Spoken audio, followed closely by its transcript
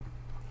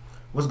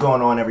What's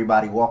going on,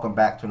 everybody? Welcome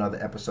back to another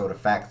episode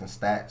of Facts and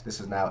Stats. This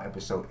is now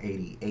episode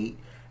 88.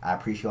 I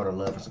appreciate all the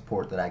love and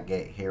support that I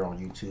get here on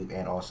YouTube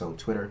and also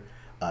Twitter.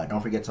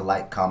 Don't forget to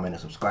like, comment,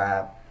 and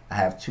subscribe. I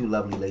have two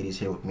lovely ladies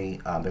here with me.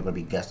 They're going to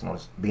be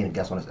being a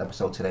guest on this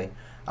episode today.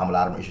 I'm going to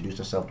allow them to introduce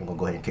themselves. I'm going to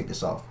go ahead and kick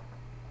this off.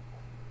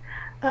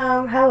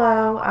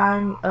 Hello,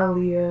 I'm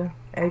Aaliyah,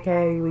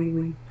 aka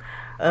Lily.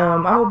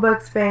 I'm a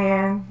Bucks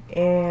fan,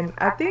 and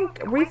I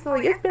think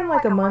recently it's been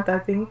like a month. I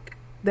think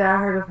that I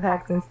heard of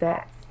Hacks and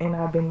Stats, and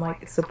I've been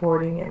like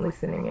supporting and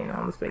listening in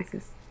on the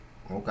spaces.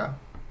 Okay.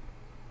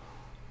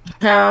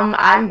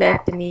 I'm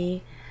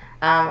Bethany.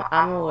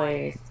 I'm a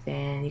Warriors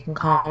fan. You can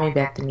call me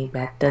Bethany.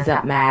 Beth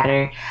doesn't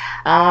matter.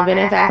 I've been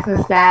in Facts and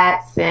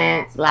Stats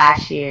since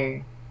last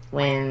year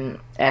when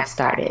F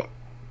started.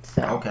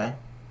 So Okay.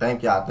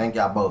 Thank y'all. Thank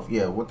y'all both.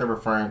 Yeah, what they're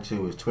referring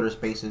to is Twitter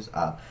Spaces.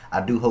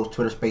 I do host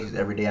Twitter Spaces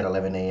every day at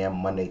 11 a.m.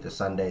 Monday to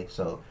Sunday.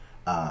 So,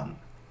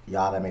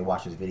 y'all that may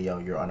watch this video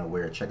and you're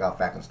unaware, check out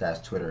Fact and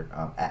Stats Twitter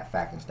at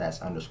Fact and Stats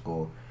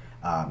 _.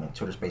 And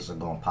Twitter Spaces are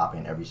going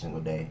popping every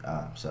single day.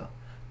 So,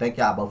 thank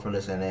y'all both for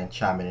listening in,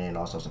 chiming in, and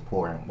also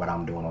supporting what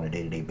I'm doing on a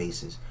day-to-day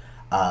basis.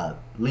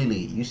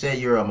 Lily, you said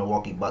you're a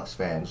Milwaukee Bucks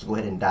fan. So go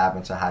ahead and dive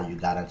into how you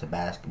got into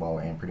basketball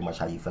and pretty much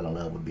how you fell in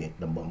love with being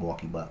the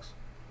Milwaukee Bucks.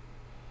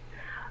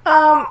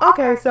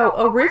 Okay, so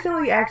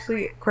originally,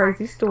 actually,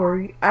 crazy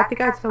story. I think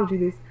I told you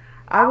this.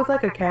 I was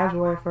like a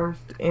casual at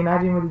first, and I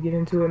didn't really get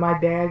into it. My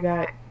dad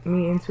got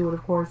me into it,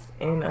 of course,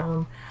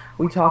 and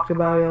we talked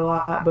about it a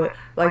lot. But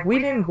like,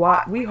 we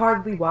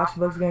hardly watched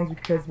Bucks games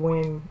because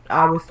when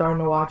I was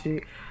starting to watch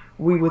it,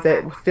 we was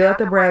still at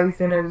the Bradley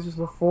Center. This was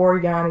before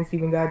Giannis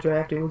even got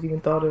drafted. Was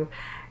even thought of,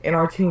 and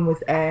our team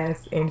was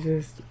ass and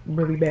just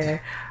really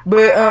bad.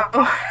 But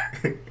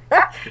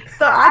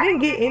so I didn't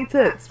get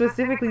into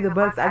specifically the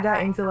Bucks. I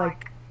got into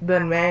like the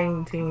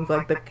main teams,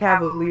 like the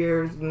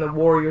Cavaliers and the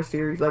Warriors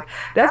series. Like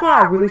that's when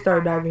I really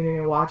started diving in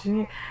and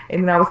watching it.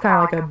 And then I was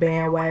kind of like a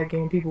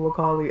bandwagon, people would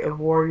call it, of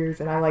Warriors.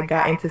 And I like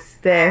got into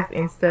Steph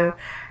and stuff.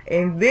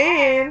 And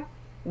then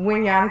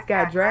when Giannis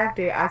got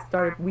drafted,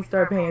 we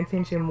started paying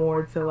attention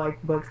more to like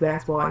Bucks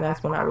basketball, and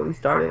that's when I really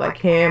started like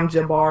him,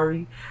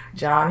 Jabari,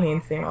 John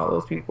Henson, all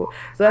those people.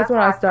 So that's when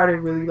I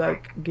started really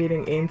like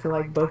getting into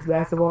like Bucks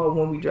basketball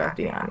when we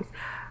drafted Giannis.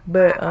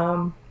 But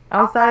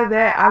outside of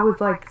that, I was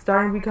like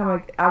starting to become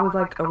like I was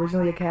like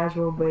originally a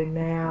casual, but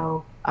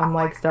now I'm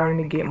like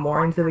starting to get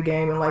more into the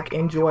game and like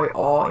enjoy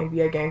all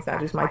NBA games, not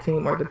just my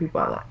team or the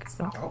people I like.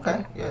 So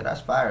Okay, yeah,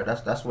 that's fire.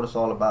 That's what it's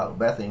all about.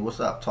 Bethany,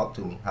 what's up? Talk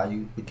to me. How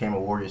you became a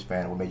Warriors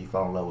fan? What made you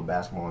fall in love with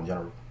basketball in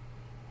general?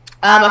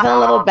 I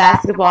fell in love with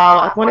basketball.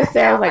 I want to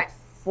say I was like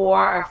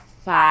 4 or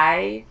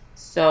 5.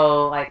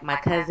 So like my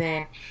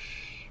cousin,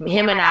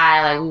 him and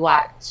I, like we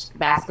watched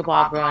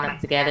basketball growing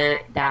up together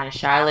down in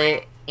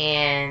Charlotte,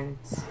 and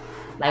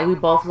like we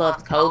both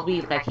loved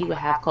Kobe. Like he would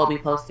have Kobe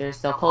posters,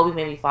 so Kobe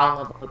made me fall in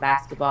love with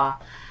basketball.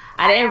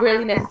 I didn't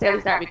really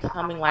necessarily start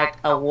becoming like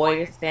a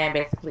Warriors fan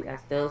basically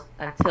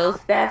until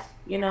Steph,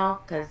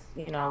 because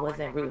I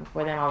wasn't rooting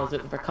for them. I was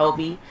rooting for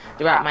Kobe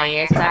throughout my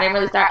years. So I didn't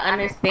really start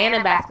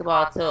understanding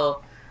basketball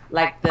until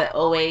like the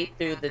 '08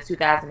 through the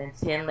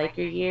 2010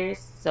 Laker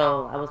years.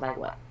 So I was like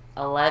what,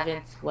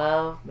 11,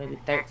 12, maybe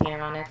 13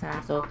 around that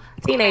time. So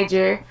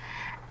teenager.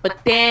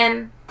 But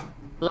then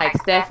like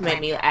Steph made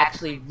me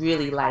actually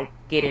really like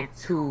get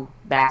into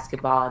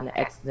basketball and the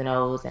X's and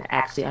O's and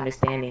actually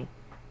understanding.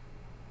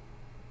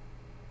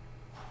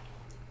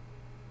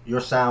 Your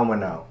sound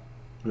went out.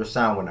 Your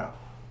sound went out.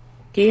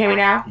 Can you hear me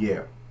now?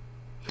 Yeah.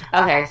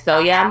 Okay, so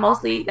yeah,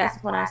 mostly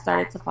that's when I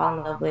started to fall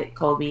in love with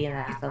Kobe and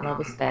I fell in love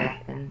with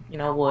Steph and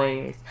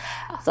Warriors.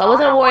 So I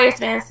wasn't a Warriors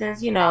fan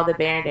since the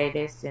Baron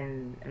Davis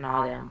and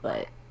all them,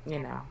 but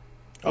it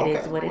Okay.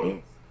 is what it Well,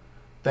 is.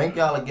 thank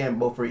y'all again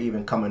both for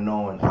even coming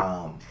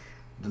on.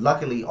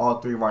 Luckily,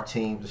 all three of our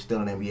teams are still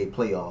in the NBA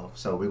playoffs,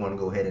 so we're going to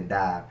go ahead and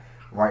dive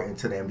right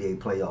into the NBA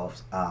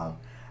playoffs.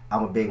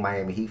 I'm a big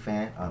Miami Heat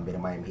fan. I've been a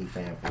Miami Heat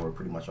fan for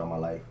pretty much all my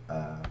life.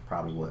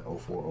 Probably what,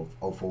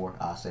 04,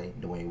 I'll say.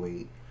 Dwayne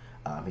Wade.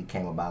 He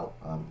came about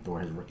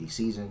during his rookie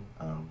season.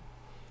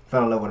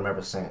 Fell in love with him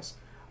ever since.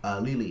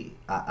 Lily,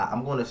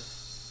 I'm going to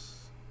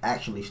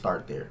actually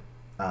start there.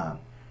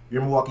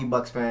 You're a Milwaukee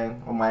Bucks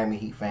fan or Miami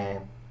Heat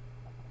fan.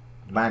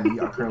 Miami Heat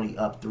are currently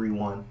up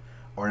 3-1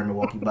 or in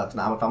Milwaukee Bucks.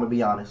 Now, if I'm going to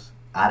be honest,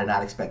 I did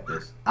not expect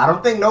this. I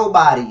don't think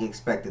nobody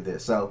expected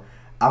this. So,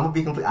 I'm going to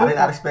be complete. I did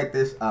not expect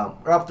this.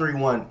 We're up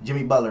 3-1.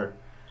 Jimmy Butler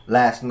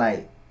last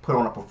night put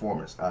on a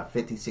performance.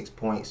 56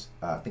 points.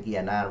 I think he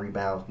had 9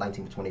 rebounds,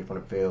 19 for 20 from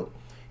the field,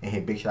 and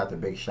hit big shot after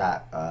big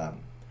shot.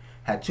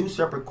 Had 2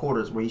 separate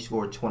quarters where he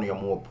scored 20 or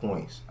more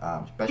points,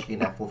 especially in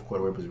that fourth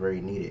quarter where it was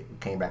very needed. We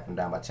came back from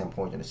down by 10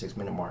 points in the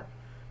 6-minute mark.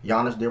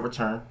 Giannis did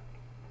return.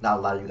 Now,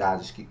 a lot of you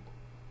guys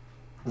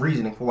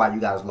reasoning for why you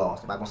guys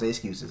lost. I'm not gonna say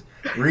excuses.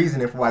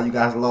 Reasoning for why you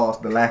guys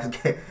lost the last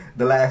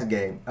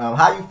game.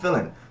 How you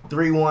feeling?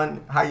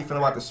 3-1. How you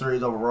feeling about the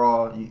series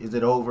overall? Is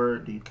it over?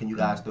 Can you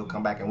guys still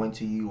come back and win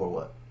to you or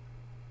what?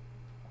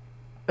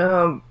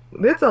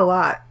 it's a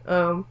lot.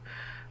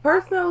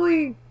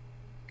 Personally,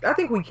 I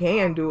think we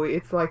can do it.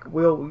 It's like,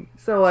 will we?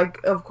 So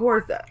like, of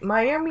course,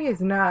 Miami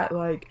is not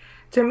like,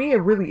 to me, it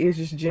really is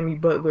just Jimmy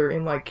Butler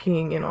and like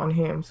King and on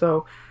him.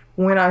 So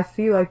when I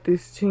see like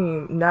this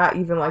team not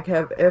even like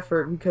have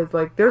effort, because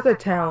like there's a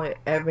talent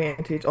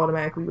advantage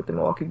automatically with the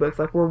Milwaukee Bucks.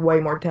 Like we're way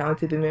more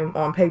talented than them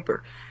on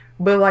paper.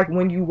 But like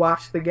when you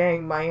watch the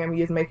game,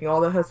 Miami is making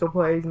all the hustle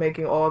plays,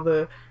 making all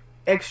the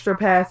extra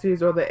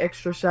passes or the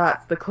extra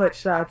shots, the clutch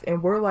shots,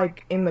 and we're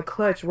like in the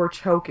clutch, we're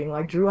choking.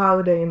 Like Drew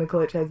Holiday in the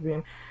clutch has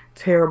been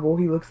terrible.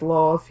 He looks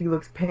lost. He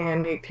looks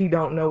panicked. He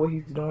don't know what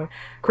he's doing.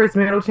 Chris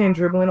Middleton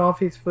dribbling off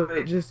his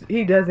foot. Just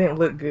he doesn't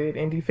look good.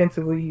 And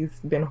defensively, he's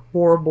been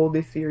horrible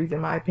this series, in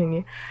my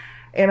opinion.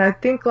 And I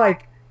think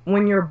like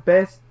when your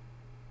best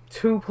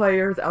two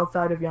players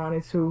outside of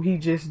Giannis who he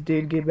just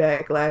did get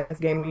back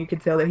last game. You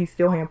could tell that he's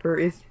still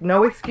hampered. It's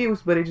no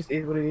excuse, but it just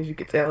is what it is. You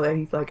could tell that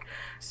he's like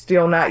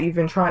still not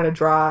even trying to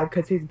drive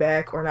because he's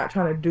back or not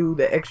trying to do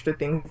the extra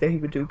things that he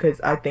would do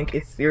because I think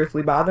it's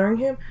seriously bothering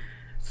him.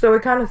 So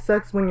it kind of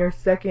sucks when your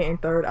second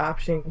and third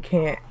option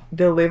can't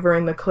deliver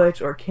in the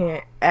clutch or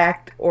can't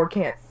act or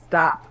can't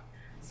stop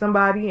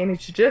somebody and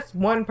it's just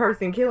one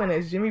person killing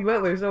us, Jimmy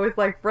Butler. So it's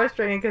like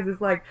frustrating because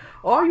it's like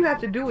all you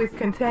have to do is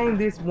contain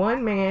this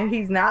one man.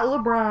 He's not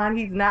LeBron.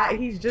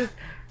 He's just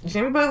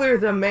Jimmy Butler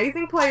is an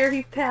amazing player.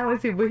 He's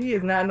talented, but he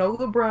is not no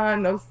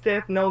LeBron, no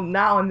Steph, no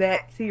not on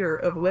that tier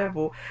of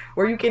level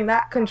where you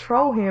cannot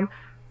control him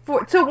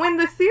for to win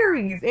the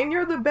series and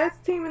you're the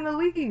best team in the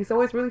league.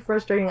 So it's really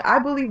frustrating. I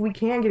believe we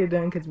can get it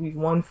done because we've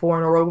won four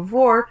in a row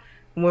before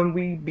when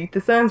we beat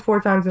the Suns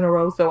four times in a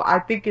row. So I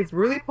think it's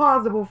really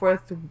plausible for us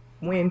to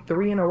win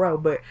three in a row,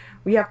 but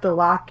we have to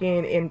lock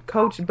in and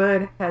Coach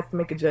Bud has to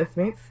make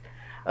adjustments.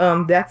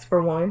 That's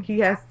for one. He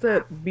has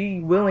to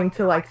be willing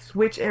to like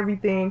switch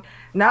everything,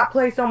 not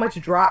play so much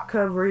drop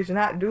coverage,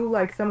 not do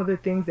like some of the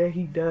things that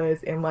he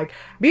does, and like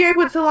be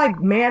able to like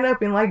man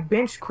up and like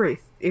bench Chris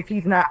if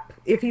he's not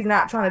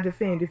trying to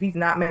defend, if he's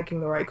not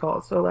making the right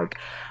calls. So like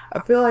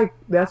I feel like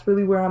that's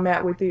really where I'm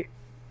at with it.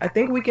 I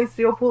think we can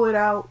still pull it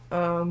out.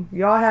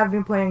 Y'all have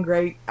been playing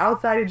great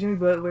outside of Jimmy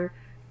Butler.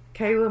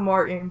 Caleb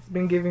Martin's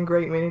been giving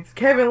great minutes.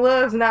 Kevin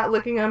Love's not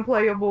looking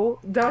unplayable.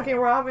 Duncan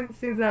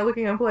Robinson's not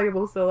looking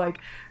unplayable. So like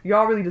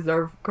y'all really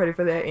deserve credit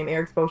for that, and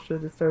Eric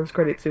Spoelstra deserves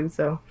credit too.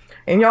 So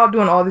and y'all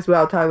doing all this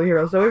without Tyler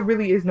Hero. So it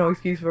really is no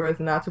excuse for us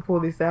not to pull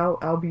this out.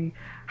 I'll be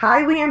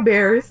highly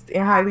embarrassed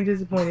and highly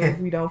disappointed if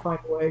we don't find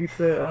a way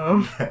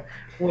to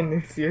win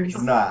this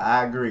series. No,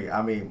 I agree.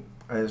 I mean,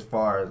 as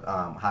far as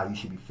how you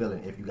should be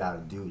feeling if you guys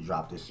do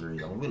drop this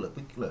series. I mean,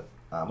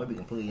 I'm gonna be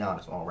completely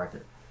honest on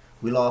record.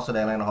 We lost to the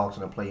Atlanta Hawks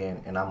in the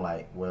play-in, and I'm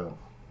like, well,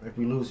 if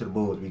we lose to the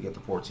Bulls, we get the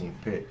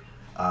 14th pick.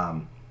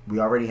 We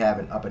already have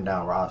an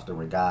up-and-down roster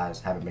where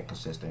guys haven't been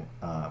consistent.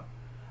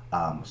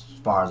 As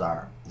far as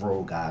our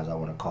role guys, I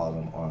want to call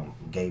them,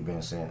 Gabe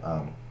Vincent,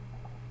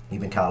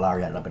 even Kyle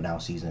Lowry had an up-and-down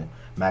season.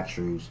 Max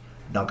Strus,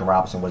 Duncan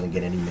Robinson wasn't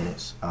getting any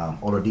minutes.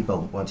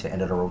 Oladipo went to the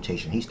end of the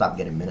rotation. He stopped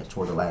getting minutes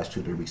toward the last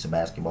 2-3 weeks of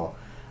basketball.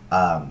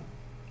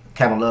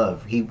 Kevin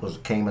Love,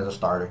 came as a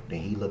starter,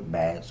 then he looked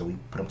bad, so we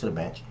put him to the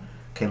bench.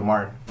 Caleb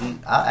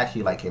Martin, I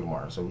actually like Caleb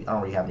Martin, so I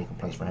don't really have any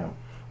complaints for him.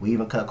 We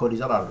even cut Cody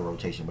Zeller out of the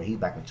rotation, but he's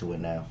back into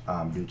it now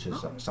due to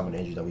some of the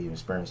injuries that we've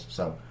experienced.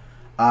 So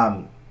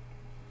I'm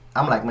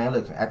like, man,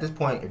 look, at this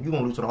point, if you're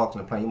going to lose to the Hawks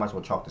in the play, you might as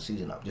well chalk the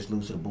season up. Just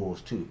lose to the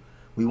Bulls, too.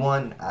 We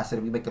won. I said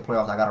if we make the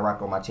playoffs, I got to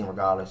rock on my team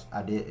regardless.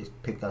 I did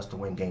pick us to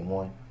win game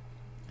one.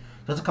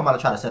 Just to come out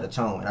and try to set a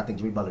tone, and I think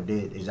Jimmy Butler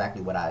did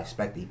exactly what I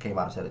expected. He came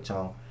out and set a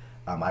tone.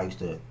 I used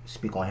to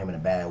speak on him in a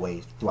bad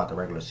way throughout the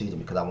regular season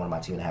because I wanted my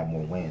team to have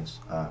more wins.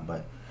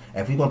 But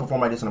if he's going to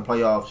perform like this in the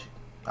playoffs,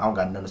 I don't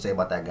got nothing to say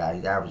about that guy.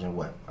 He's averaging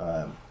what?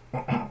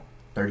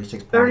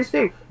 36 points.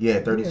 36. Yeah,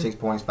 36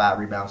 points, 5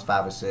 rebounds,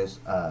 5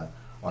 assists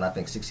on, I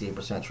think,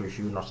 68% true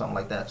shooting or something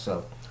like that.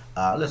 So,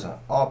 listen,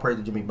 all praise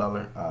to Jimmy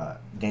Butler.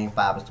 Game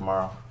 5 is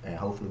tomorrow, and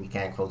hopefully we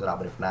can close it out.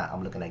 But if not,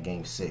 I'm looking at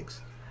Game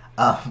 6.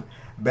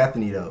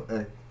 Bethany,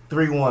 though,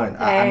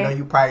 3-1. I know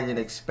you probably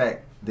didn't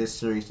expect this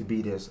series to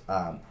be this.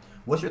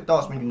 What's your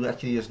thoughts when you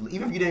actually just,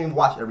 even if you didn't even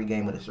watch every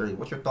game of the series,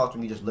 what's your thoughts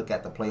when you just look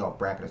at the playoff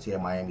bracket and see that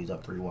Miami's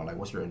up 3-1? Like,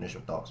 what's your initial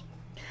thoughts?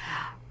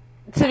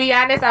 To be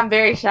honest, I'm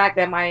very shocked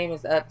that Miami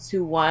is up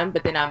 2-1,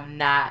 but then I'm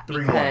not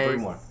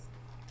 3-1.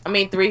 I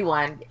mean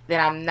 3-1. Then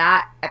I'm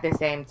not at the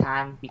same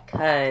time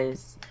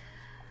because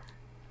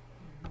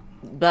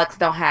Bucks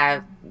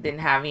didn't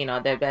have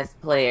their best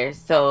players.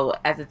 So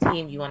as a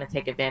team, you want to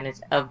take advantage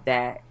of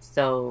that.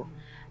 So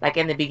like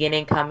in the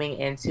beginning, coming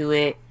into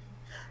it,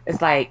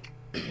 it's like,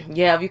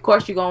 yeah, of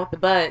course you're going with the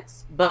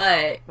Bucks,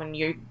 but when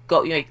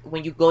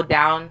when you go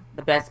down,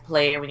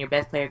 when your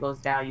best player goes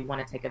down, you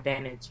want to take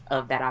advantage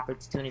of that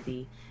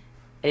opportunity.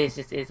 It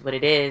just is what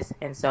it is,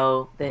 and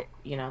so the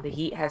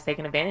Heat has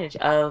taken advantage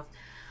of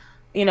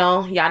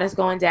Giannis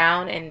going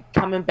down and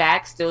coming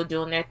back, still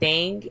doing their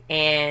thing,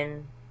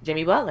 and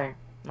Jimmy Butler.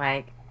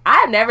 Like,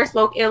 I never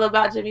spoke ill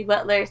about Jimmy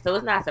Butler, so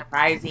it's not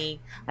surprising.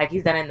 Like,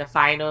 he's done in the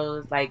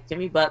finals. Like,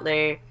 Jimmy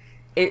Butler.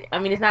 It's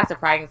not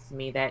surprising to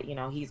me that,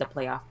 he's a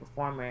playoff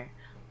performer.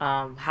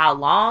 How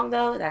long,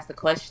 though? That's the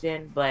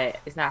question, but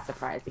it's not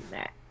surprising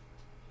that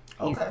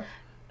Okay,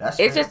 that's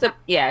It's fair. just a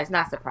yeah. It's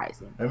not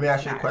surprising. Let me It's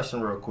ask you a not.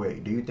 question real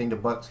quick. Do you think the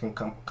Bucks can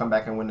come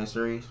back and win this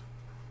series?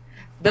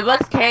 The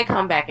Bucks can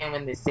come back and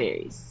win this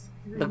series.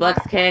 The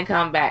Bucks can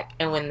come back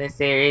and win this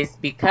series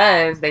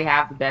because they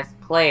have the best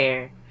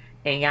player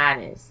in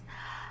Giannis.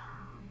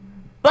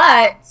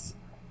 But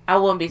I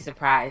wouldn't be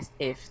surprised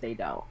if they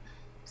don't.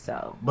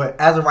 So But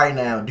as of right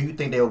now, do you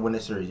think they'll win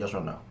this series? Yes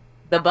or no?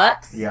 the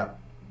Bucks, Yep.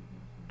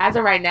 as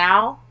of right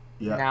now,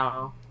 Yep.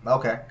 no,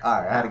 Okay.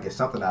 All right. I had to get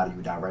something out of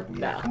you directly.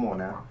 Yeah. no. Come on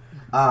now.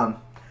 Um,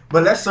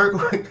 but let's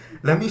circle.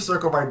 Let me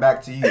circle right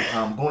back to you.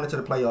 Going into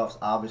the playoffs,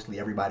 obviously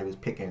everybody was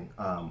picking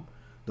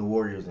the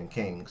Warriors and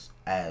Kings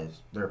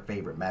as their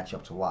favorite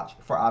matchup to watch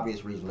for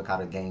obvious reasons. Look how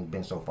the game's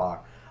been so far.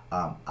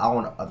 I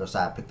on the other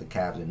side picked the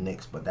Cavs and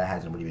Knicks, but that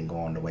hasn't really been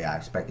going the way I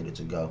expected it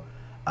to go.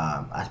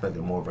 I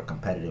expected more of a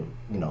competitive,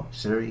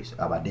 series.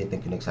 I did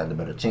think the Knicks had the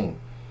better team.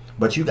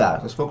 But you guys,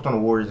 let's focus on the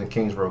Warriors and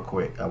Kings real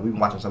quick. We've been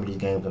watching some of these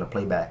games on the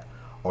playback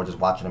or just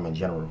watching them in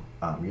general.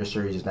 Your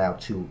series is now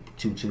 2-2.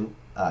 You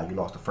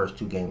lost the first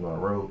two games on the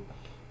road,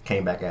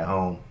 came back at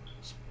home,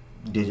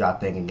 did y'all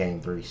thing in game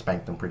 3,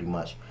 spanked them pretty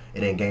much.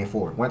 And then game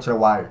 4, went to the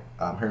wire.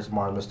 Harrison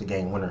Barnes missed the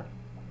game winner.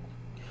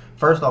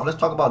 First off, let's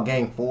talk about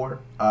game 4.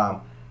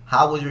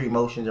 How was your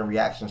emotions and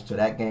reactions to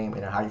that game,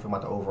 and how you feel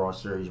about the overall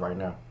series right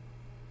now?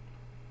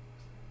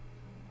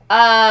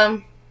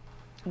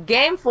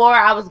 Game 4,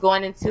 I was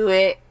going into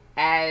it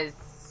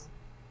as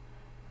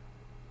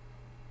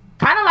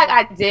kind of like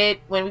I did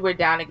when we were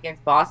down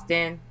against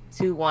Boston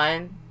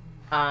 2-1.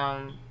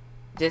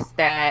 Just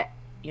that,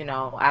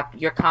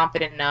 you're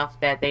confident enough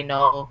that they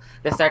know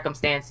the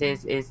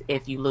circumstances is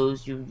if you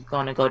lose, you're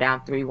going to go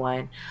down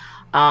 3-1.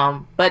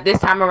 But this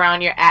time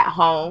around, you're at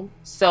home.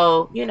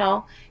 So,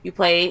 you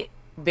play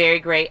very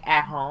great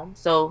at home.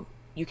 So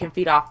you can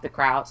feed off the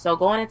crowd. So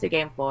going into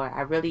game 4,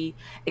 I really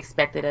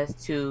expected us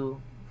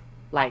to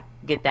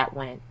get that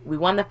win. We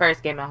won the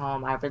first game at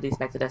home. I really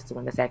expected us to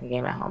win the second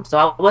game at home. So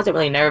I wasn't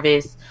really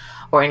nervous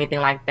or anything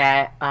like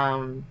that.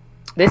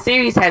 This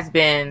series has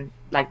been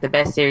the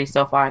best series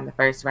so far in the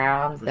first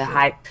round. For the sure.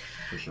 hype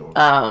For sure.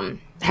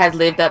 has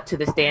lived up to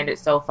the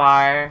standards so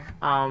far.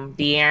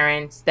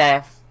 De'Aaron,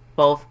 Steph,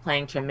 both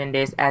playing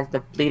tremendous as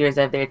the leaders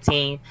of their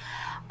team.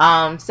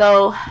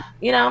 So,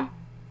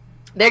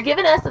 they're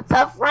giving us a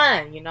tough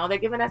run. They're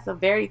giving us a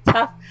very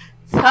tough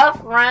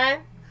run.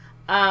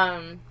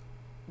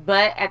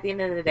 But at the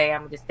end of the day,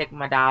 I'm gonna just stick with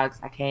my dogs.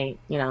 I can't,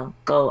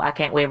 I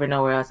can't waver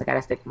nowhere else. I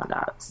gotta stick with my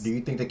dogs. Do you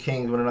think the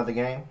Kings win another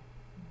game?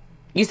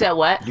 You said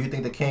what? Do you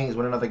think the Kings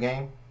win another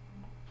game?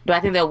 Do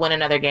I think they'll win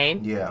another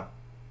game? Yeah.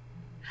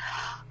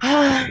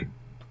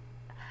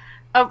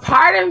 A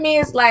part of me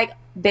is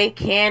they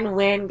can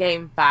win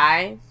game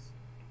 5.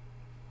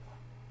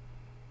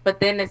 But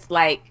then it's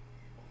I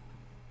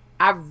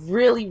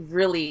really,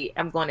 really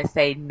am going to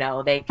say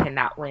no, they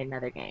cannot win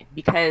another game.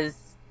 Because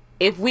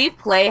if we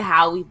play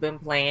how we've been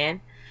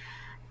playing,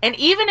 and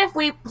even if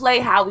we play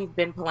how we've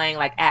been playing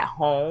at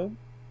home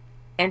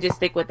and just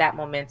stick with that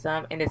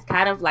momentum, and it's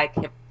kind of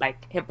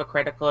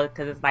hypocritical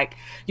because it's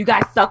you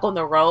guys suck on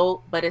the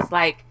road, but it's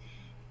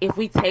if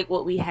we take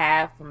what we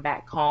have from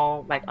back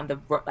home, on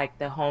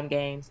the home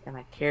games and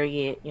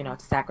carry it, to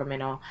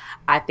Sacramento,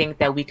 I think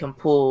that we can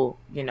pull,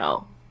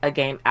 a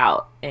game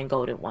out and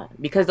go to 1,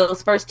 because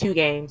those first 2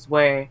 games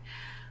were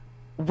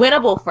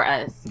winnable for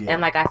us. Yeah.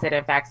 And like I said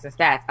in facts and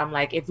stats, I'm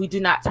if we do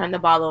not turn the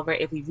ball over,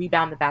 if we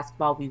rebound the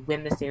basketball, we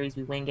win the series,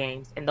 we win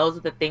games. And those are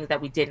the things that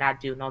we did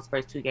not do in those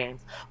first 2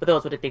 games, but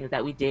those were the things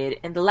that we did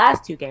in the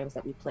last 2 games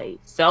that we played.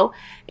 So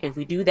if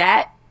we do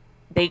that,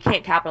 they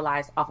can't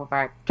capitalize off of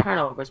our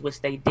turnovers,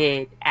 which they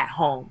did at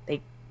home.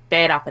 They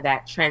fed off of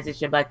that,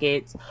 transition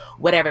buckets,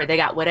 whatever. They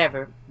got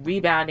whatever,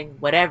 rebounding,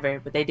 whatever,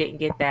 but they didn't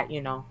get that,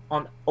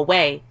 on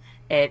away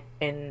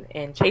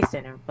in Chase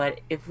Center.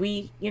 But if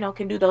we,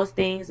 can do those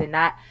things and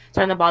not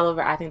turn the ball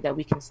over, I think that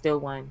we can still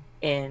win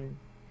in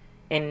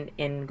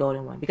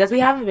Golden 1, because we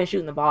haven't been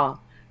shooting the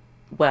ball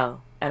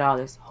well at all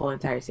this whole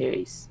entire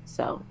series.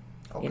 So,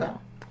 Okay.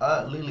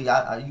 Lily,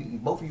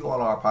 both of you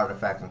all are a part of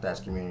the Facts and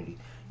Stats community.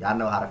 Y'all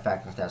know how the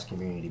Facts and Stats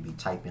community be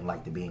typing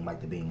like the beam.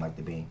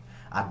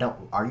 I don't.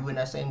 Are you in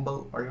that same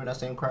boat? Are you in that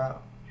same crowd?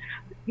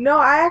 No,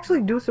 I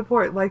actually do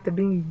support the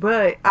beam,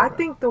 but I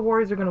think the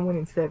Warriors are gonna win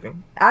in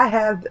 7. I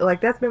have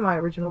that's been my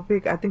original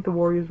pick. I think the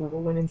Warriors will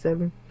win in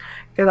 7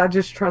 because I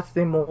just trust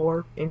them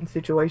more in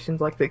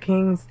situations like the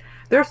Kings.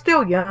 They're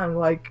still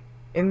young,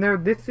 and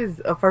this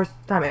is a first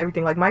time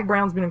everything. Mike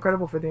Brown's been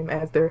incredible for them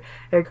as their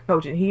head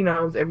coach, and he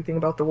knows everything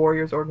about the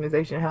Warriors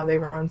organization, how they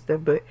run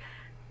stuff, but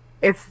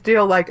it's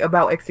still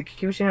about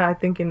execution. I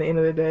think in the end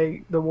of the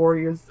day, the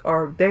Warriors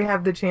they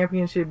have the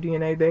championship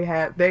DNA.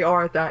 They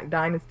are a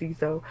dynasty,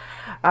 so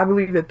I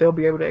believe that they'll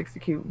be able to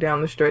execute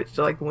down the stretch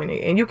to win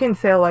it. And you can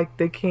tell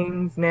the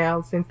Kings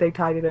now, since they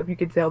tied it up, you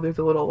can tell there's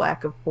a little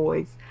lack of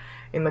poise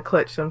in the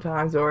clutch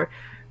sometimes, or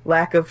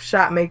lack of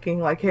shot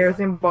making.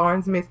 Harrison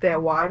Barnes missed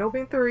that wide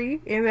open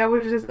 3, and that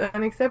was just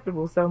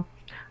unacceptable. So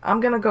I'm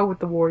gonna go with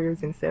the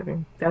Warriors in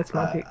 7. That's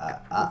my pick.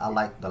 I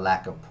like the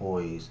lack of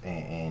poise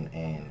and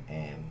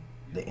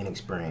the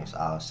inexperience,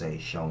 I'll say,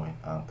 showing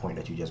point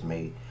that you just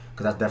made,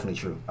 because that's definitely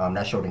true.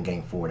 That showed in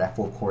Game 4. That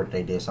fourth quarter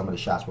they did, some of the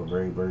shots were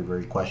very, very,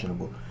 very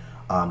questionable.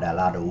 That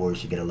allowed the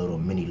Warriors to get a little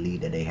mini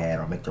lead that they had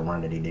or make the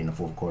run that they did in the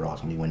fourth quarter,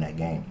 ultimately win that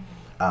game.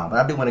 But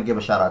I do want to give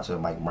a shout out to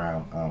Mike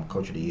Brown,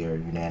 Coach of the Year,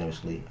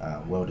 unanimously,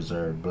 well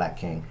deserved, Black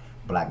King,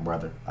 Black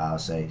brother, I'll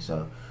say.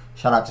 So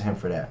shout out to him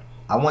for that.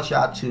 I want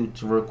y'all to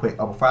real quick,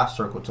 before I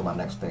circle to my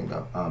next thing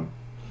though,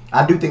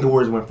 I do think the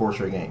Warriors win 4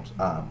 straight games.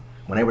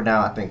 When they were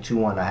down, I think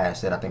 2-1, I had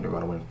said I think they're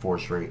going to win 4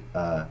 straight.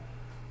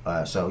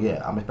 So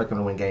yeah, I'm expecting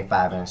them to win Game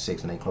 5 and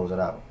 6, and they close it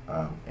out,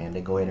 and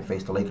they go ahead and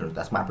face the Lakers.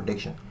 That's my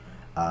prediction.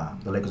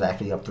 The Lakers are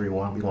actually up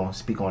 3-1. We're going to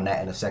speak on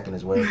that in a second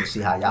as well to see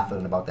how y'all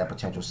feeling about that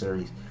potential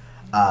series.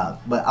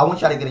 But I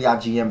want y'all to get in y'all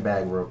GM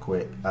bag real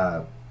quick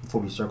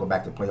before we circle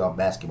back to playoff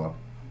basketball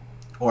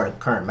or the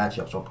current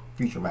matchups or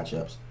future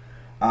matchups.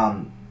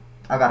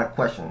 I got a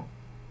question.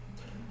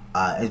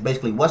 It's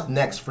basically what's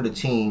next for the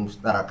teams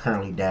that are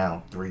currently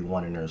down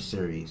 3-1 in their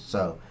series.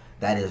 So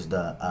that is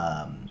the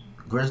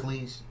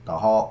Grizzlies, the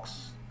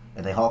Hawks,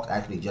 and the Hawks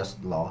actually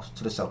just lost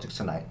to the Celtics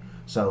tonight.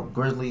 So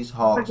Grizzlies,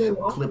 Hawks,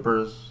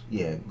 Clippers.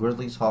 Yeah,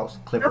 Grizzlies, Hawks,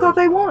 Clippers. I thought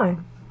they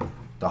won.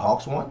 The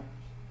Hawks won?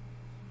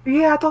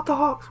 Yeah, I thought the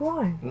Hawks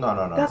won. No.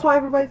 That's why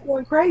everybody's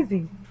going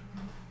crazy.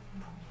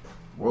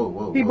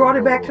 Whoa. He brought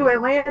it back to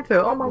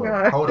Atlanta. Oh my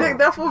God. Hold on.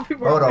 That's what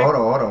people Hold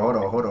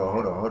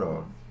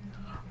on.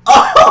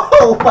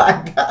 Oh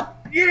my God.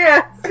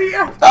 Yeah. See,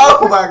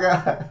 Oh my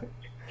God.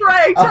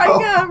 Trey,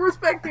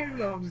 respect him.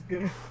 No, I'm just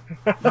kidding.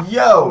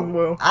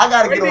 Yo, I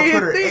gotta get on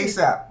Twitter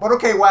ASAP. But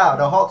okay, wow,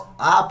 the Hawks.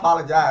 I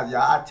apologize,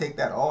 y'all. I take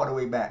that all the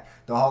way back.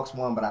 The Hawks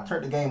won, but I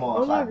turned the game off.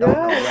 Oh so I my don't know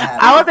God. what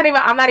happened.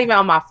 I'm not even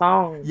on my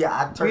phone. Yeah,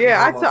 I turned.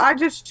 Yeah, the game off. I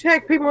just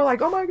checked. People were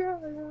like, "Oh my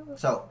God."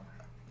 So,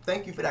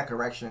 thank you for that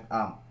correction.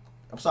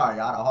 I'm sorry,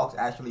 y'all. The Hawks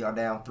actually are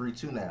down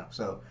 3-2 now.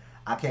 So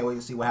I can't wait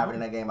to see what happened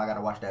in that game. I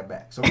gotta watch that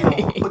back. So we're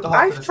gonna put the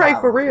Hawks to the side.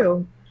 For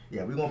real.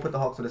 Yeah, we're gonna put the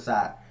Hawks to the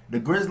side. The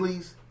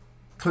Grizzlies,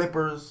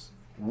 Clippers,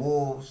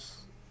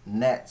 Wolves,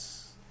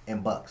 Nets,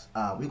 and Bucks.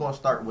 We're gonna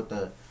start with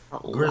the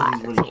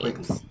Grizzlies really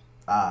quickly.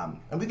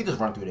 And we can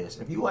just run through this.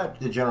 If you are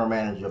the general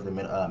manager of the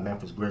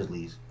Memphis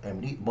Grizzlies,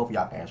 and both of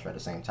y'all can answer at the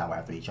same time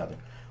after each other,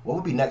 what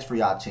would be next for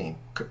y'all team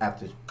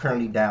after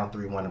currently down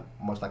 3-1 and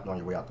most likely on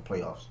your way out the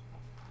playoffs?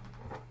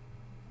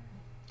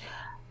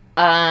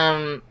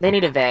 They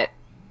need a vet.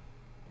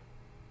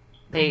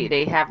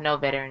 They have no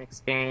veteran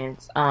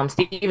experience.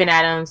 Steven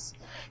Adams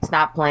is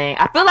not playing.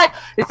 I feel like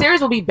the series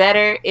will be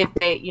better if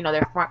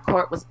their front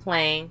court was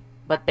playing,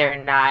 but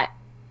they're not.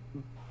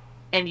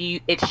 And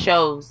it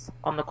shows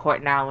on the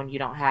court now when you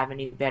don't have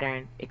any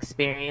veteran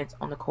experience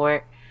on the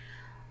court.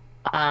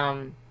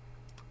 And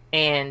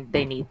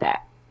they need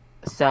that.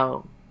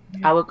 So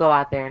I would go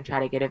out there and try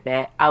to get a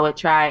vet. I would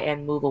try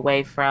and move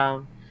away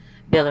from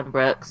Dillon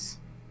Brooks.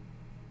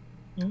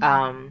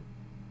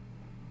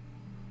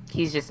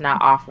 He's just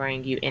not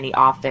offering you any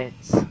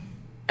offense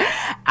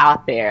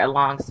out there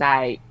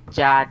alongside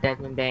Ja,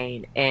 Desmond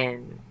Bane,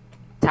 and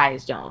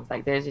Tyus Jones.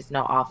 Like, there's just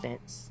no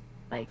offense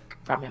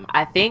from him.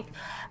 I think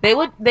they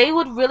would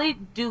really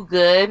do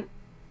good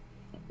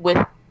with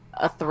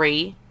a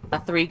three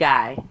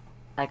guy,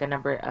 like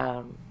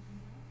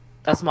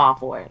a small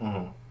forward.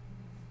 Mm-hmm.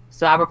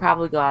 So I would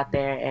probably go out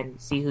there and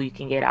see who you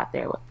can get out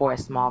there for a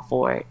small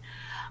forward.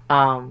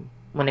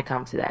 When it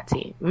comes to that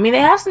team. I mean,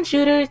 they have some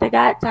shooters. They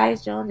got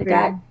Tyus Jones. They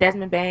got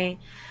Desmond Bane.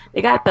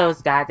 They got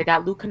those guys. They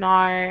got Luke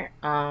Kennard.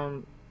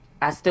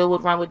 I still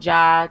would run with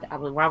Ja. I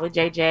would run with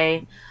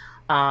JJ.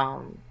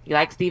 You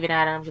like Steven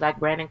Adams. You like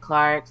Brandon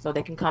Clark. So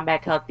they can come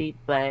back healthy,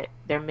 but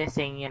they're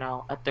missing,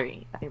 a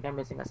 3. I think they're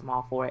missing a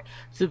small forward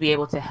to be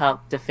able to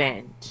help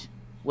defend,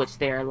 which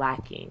they're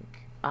lacking.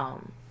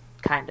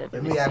 Kind of.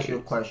 Let me ask you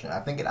a question. I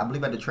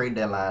believe at the trade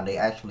deadline, they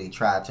actually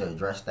tried to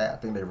address that. I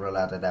think they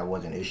realized that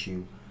was an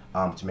issue.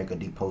 To make a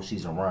deep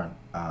postseason run,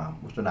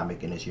 which they're not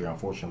making this year,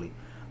 unfortunately.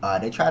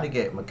 They tried to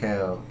get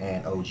Mikal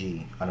and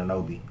OG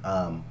Anunoby.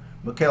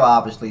 Mikal,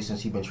 obviously,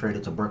 since he's been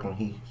traded to Brooklyn,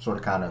 he sort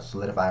of kind of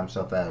solidified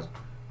himself as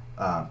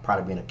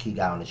probably being a key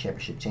guy on the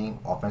championship team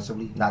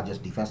offensively, not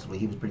just defensively.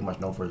 He was pretty much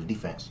known for his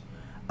defense.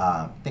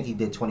 I think he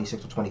did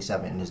 26 or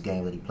 27 in this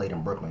game that he played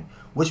in Brooklyn.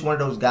 Which one of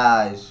those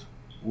guys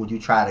would you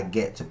try to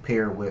get to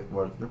pair with,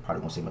 well, you're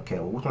probably going to say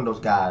Mikal, which one of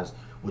those guys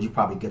would you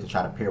probably get to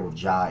try to pair with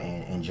Ja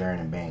and Jaren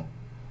and Bane?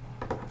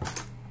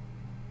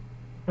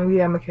 Oh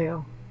yeah,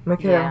 Mikal.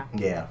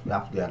 Yeah.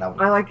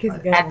 I like his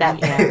game. At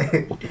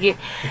that,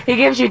 he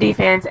gives you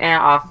defense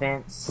and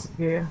offense.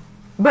 Yeah,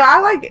 but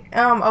I like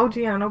OG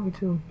Anunoby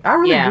too. I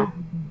really do.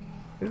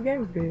 His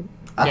game is good.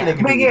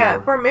 But yeah,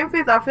 for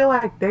Memphis, I feel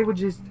like they would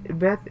just.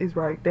 Beth is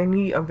right. They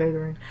need a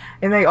veteran,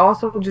 and they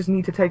also just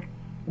need to take.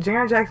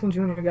 Jaren Jackson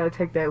Jr. got to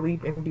take that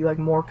leap and be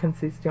more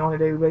consistent on a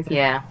daily basis.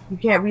 Yeah, you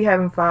can't be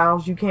having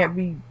fouls. You can't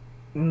be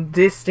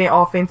distant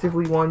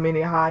offensively 1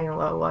 minute high and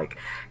low,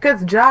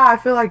 because Ja, I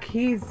feel like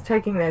he's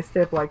taking that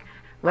step.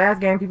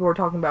 last game people were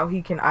talking about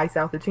he can ice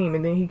out the team,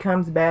 and then he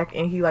comes back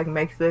and he like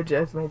makes the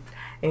adjustments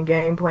and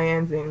game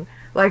plans, and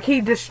like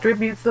he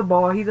distributes the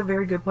ball. He's a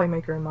very good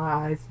playmaker in my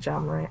eyes,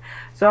 John Morant.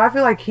 So I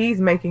feel like he's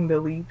making the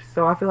leaps.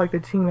 So I feel like the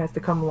team has to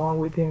come along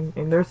with him,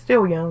 and they're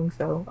still young,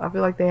 so I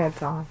feel like they have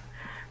time.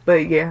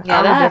 But yeah,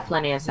 Yeah, they'll have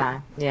plenty of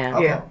time. Yeah.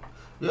 Okay. yeah.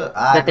 Yeah,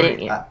 I But agree.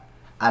 they, yeah.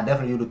 I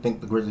definitely do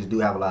think the Grizzlies do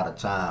have a lot of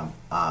time.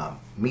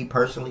 Me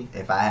personally,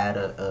 if I had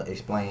to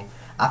explain,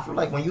 I feel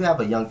like when you have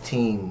a young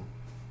team,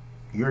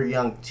 your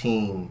young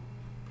team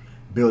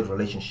builds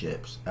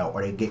relationships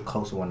or they get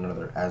close to one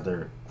another as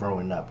they're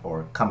growing up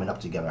or coming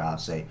up together. I'll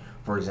say,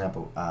 for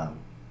example,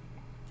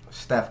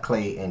 Steph,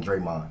 Clay, and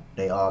Draymond,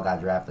 they all got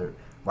drafted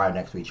right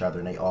next to each other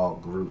and they all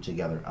grew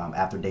together.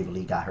 After David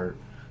Lee got hurt,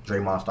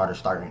 Draymond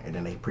starting, and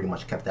then they pretty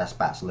much kept that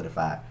spot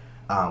solidified.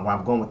 Where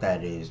I'm going with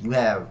that is you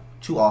have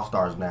two All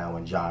Stars now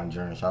in John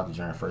Jern. Shout out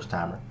to Jern, first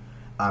timer,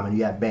 and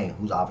you have Bane,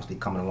 who's obviously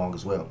coming along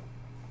as well.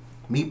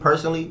 Me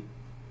personally,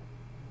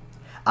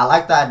 I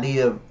like the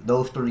idea of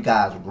those three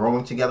guys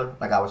growing together.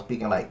 Like I was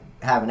speaking, like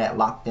having that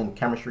locked in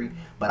chemistry.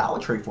 But I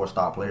would trade for a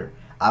star player.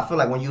 I feel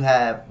like when you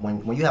have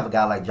a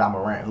guy like John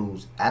Morant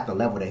who's at the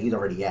level that he's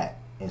already at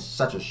in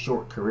such a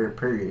short career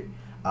period,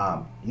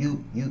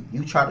 you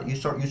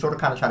sort of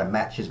kind of try to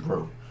match his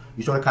growth.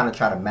 You sort of kind of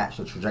try to match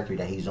the trajectory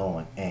that he's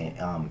on.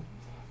 And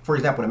for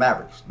example, the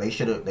Mavericks, they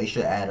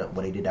should add up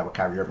what they did that with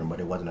Kyrie Irving, but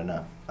it wasn't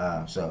enough.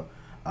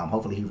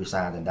 Hopefully he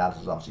resigns in Dallas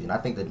this offseason. I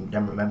think the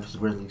Memphis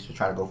Grizzlies should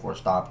try to go for a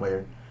star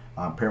player,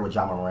 pair with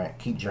John Morant,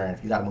 keep Jaren.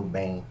 If you got to move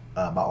Bane,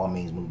 by all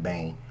means move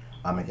Bane,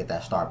 and get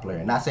that star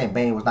player. Not saying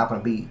Bane was not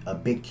going to be a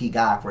big key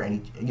guy for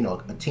any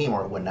a team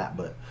or whatnot,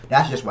 but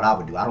that's just what I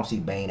would do. I don't see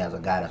Bane as a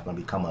guy that's going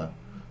to become a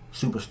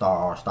superstar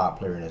or a star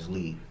player in this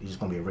league. He's just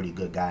going to be a really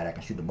good guy that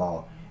can shoot the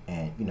ball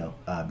and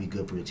be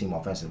good for your team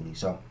offensively.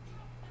 So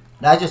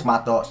that's just my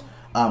thoughts.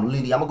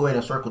 Lily, I'm gonna go ahead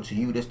and circle to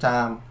you this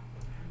time.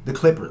 The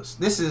Clippers.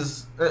 This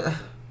is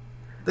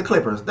the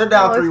Clippers. They're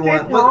down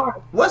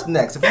 3-1. What's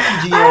next? If you're the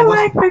GM, I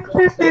like the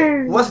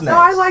Clippers. What's next? No,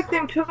 I like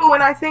them too,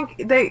 and I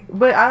think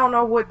but I don't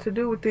know what to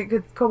do with it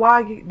because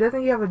Kawhi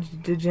doesn't he have a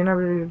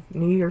degenerative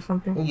knee or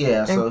something?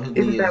 Yeah, so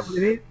isn't that what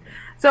it is?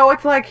 So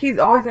it's like he's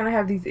always gonna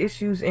have these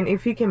issues, and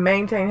if he can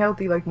maintain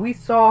healthy, like we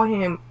saw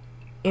him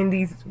in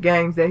these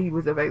games that he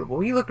was available.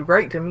 He looked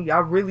great to me. I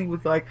really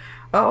was like,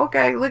 oh,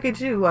 okay, look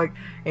at you. Like,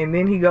 and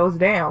then he goes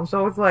down.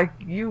 So it's like,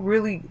 you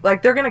really,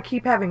 like, they're going to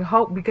keep having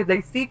hope because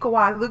they see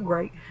Kawhi look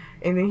great.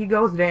 And then he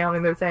goes down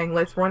and they're saying,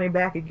 let's run it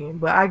back again.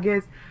 But I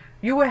guess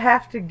you would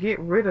have to get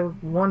rid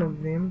of one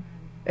of them,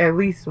 at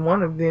least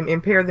one of them,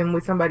 and pair them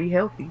with somebody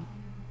healthy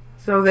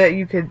so that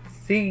you could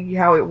see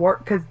how it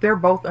works because they're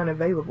both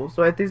unavailable.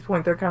 So at this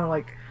point, they're kind of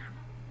like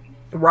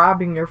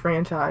robbing your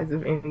franchise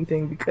of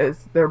anything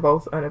because they're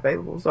both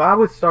unavailable. So I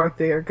would start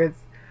there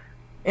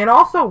and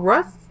also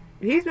Russ,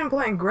 he's been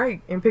playing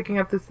great and picking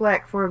up the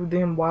slack for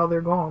them while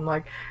they're gone.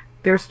 Like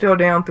they're still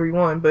down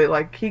 3-1, but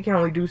like he can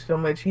only do so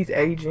much. He's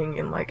aging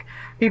and like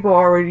people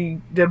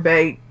already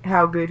debate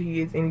how good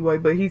he is anyway,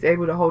 but he's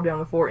able to hold down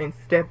the fort and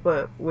step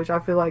up, which I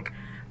feel like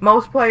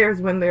most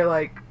players when they're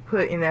like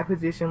put in that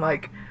position,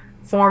 like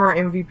former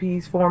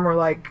MVPs, former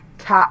like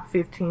top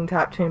 15,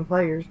 top 10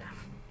 players,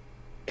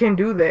 can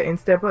do that and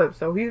step up.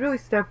 So he's really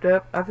stepped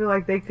up. I feel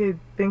like they could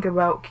think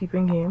about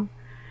keeping him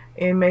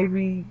and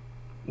maybe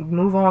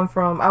move on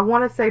from, I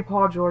want to say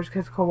Paul George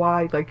because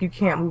Kawhi, like you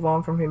can't move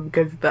on from him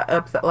because the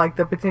upside, like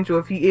the potential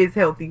if he is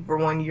healthy for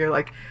 1 year,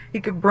 like he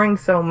could bring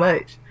so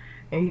much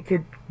and he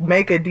could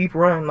make a deep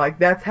run. Like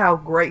that's how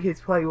great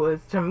his play was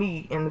to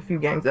me in the few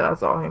games that I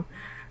saw him.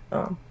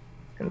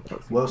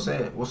 Well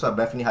said. What's up,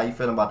 Bethany? How you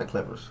feeling about the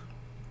Clippers?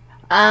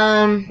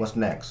 What's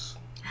next?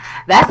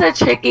 That's a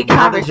tricky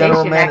conversation.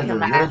 You're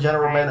the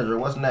general manager.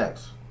 What's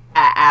next?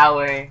 An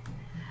hour.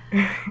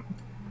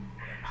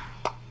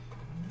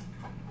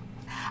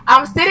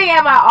 I'm sitting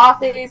at my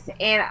office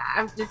and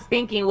I'm just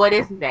thinking, what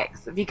is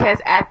next? Because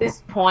at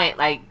this point,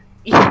 like,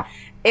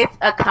 it's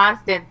a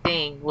constant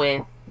thing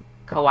with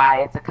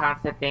Kawhi. It's a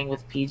constant thing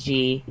with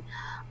PG.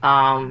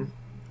 And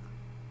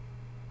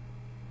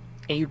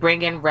you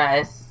bring in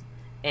Russ,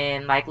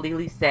 and like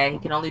Lily said, he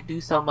can only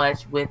do so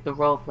much with the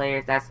role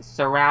players that's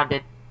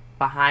surrounded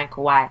behind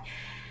Kawhi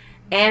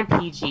and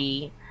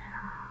PG.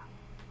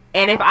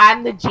 And if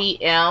I'm the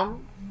GM,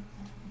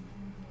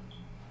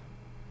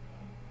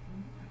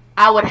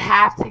 I would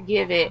have to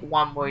give it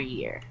one more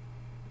year.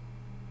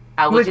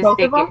 I would just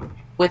stick it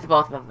with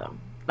both of them.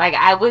 Like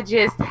I would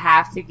just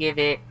have to give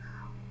it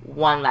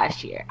one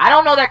last year. I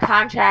don't know their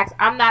contracts.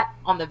 I'm not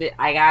on the bit.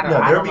 I don't. No,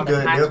 I they'll don't be know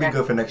good. They'll be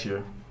good for next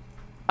year.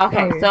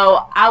 Okay,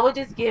 so I would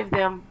just give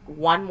them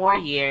one more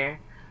year.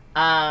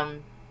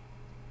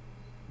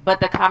 But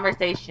the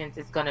conversations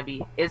is gonna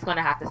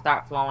have to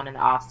start flowing in the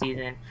off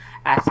season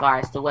as far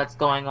as to what's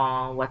going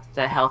on, what's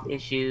the health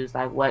issues,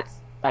 what's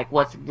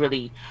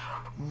really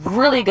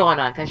going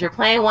on. Because you're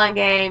playing one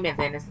game and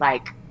then it's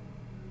like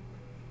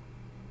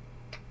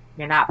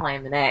you're not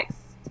playing the next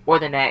or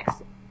the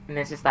next. And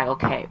it's just like,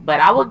 okay,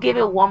 but I will give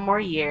it one more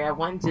year. I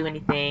wouldn't do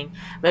anything.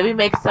 Maybe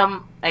make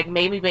some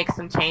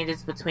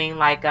changes between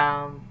like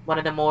one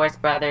of the Morris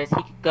brothers.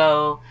 He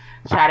could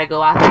try to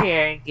go out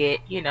there and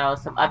get,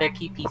 some other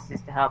key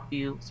pieces to help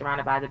you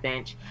surrounded by the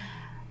bench.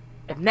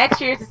 If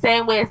next year is the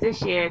same way as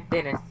this year,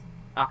 then it's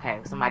okay,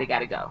 somebody got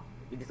to go.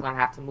 We're just gonna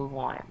have to move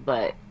on.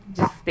 But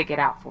just stick it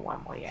out for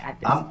one more year.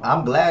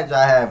 I'm glad y'all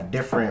have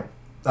different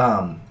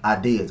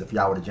ideas. If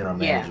y'all were the general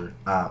manager,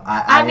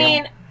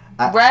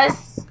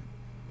 Russ.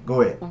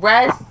 Go ahead.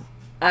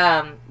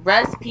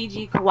 Russ,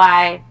 PG,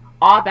 Kawhi,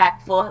 all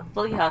back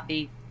fully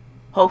healthy,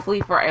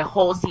 hopefully for a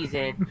whole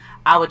season.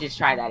 I would just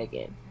try that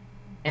again.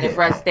 And if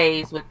Russ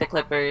stays with the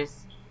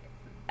Clippers,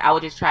 I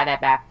would just try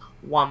that back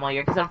one more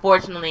year. Because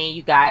unfortunately,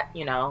 you got,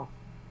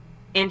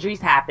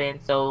 injuries happen.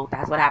 So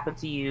that's what happened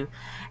to you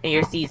in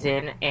your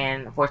season.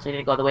 And unfortunately, it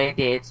didn't go the way it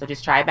did. So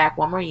just try it back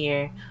one more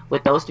year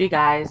with those three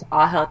guys,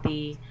 all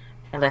healthy.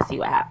 And let's see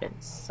what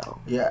happens. So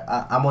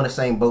yeah, I'm on the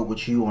same boat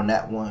with you on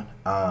that one.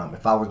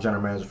 If I was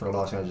general manager for the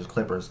Los Angeles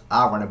Clippers,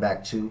 I'll run it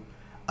back too.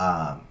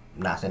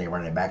 Not saying they're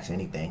running it back to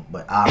anything,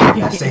 but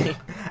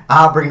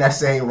I'll bring that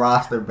same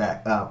roster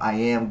back. I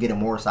am getting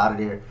Morris out of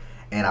there,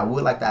 and I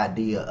would like the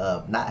idea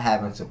of not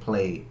having to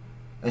play.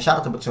 And shout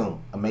out to Batum,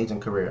 amazing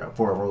career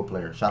for a role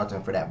player. Shout out to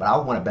him for that. But I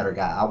want a better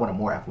guy. I want a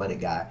more athletic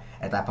guy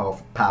at that power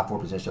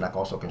forward position that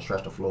also can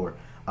stretch the floor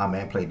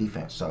and play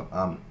defense.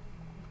 So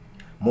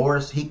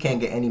Morris, he can't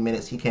get any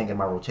minutes. He can't get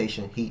my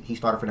rotation. He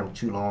started for them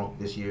too long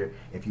this year,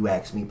 if you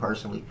ask me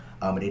personally.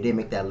 But they did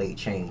make that late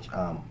change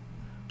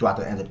towards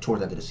the end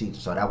of the season,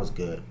 so that was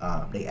good.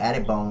 They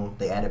added Bone,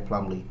 they added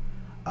Plumlee,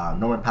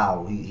 Norman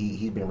Powell.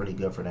 He's been really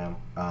good for them.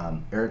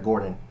 Eric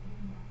Gordon,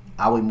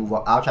 I would move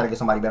up. I'll try to get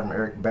somebody better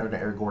than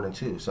Eric Gordon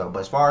too. So, but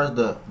as far as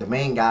the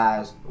main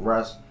guys,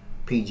 Russ,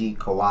 PG,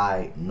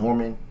 Kawhi,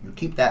 Norman, you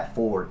keep that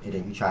forward, and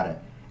then you try to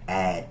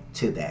add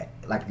to that,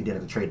 like you did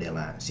at the trade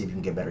deadline. See if you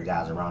can get better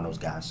guys around those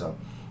guys. So,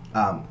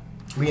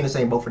 we in the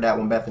same boat for that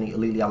one, Bethany.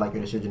 Alili, I like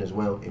your decision as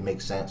well. It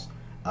makes sense.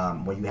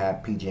 When you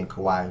have PG and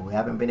Kawhi, who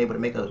haven't been able to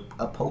make a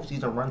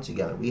postseason run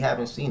together. We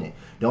haven't seen it.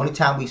 The only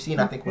time we've seen,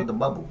 I think, was the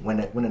bubble, when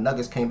the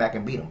Nuggets came back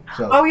and beat them.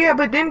 So, oh, yeah,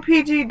 but didn't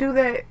PG do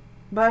that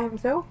by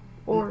himself?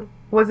 Or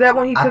was that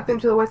when he took them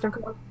to the Western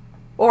Conference?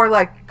 Or,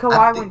 like,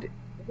 Kawhi,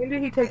 when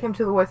did he take him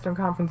to the Western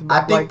Conference?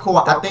 I think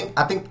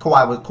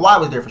Kawhi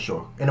was there for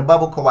sure. In the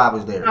bubble, Kawhi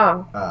was there.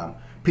 Oh.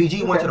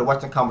 PG went to the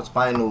Western Conference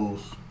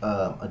Finals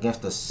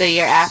against the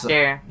year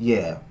after.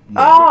 Yeah.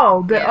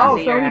 So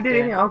he did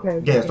it here.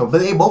 Okay. Yeah, but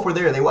they both were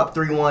there. They were up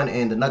 3-1,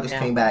 and the Nuggets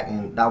came back,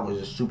 and that was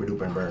just super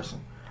duper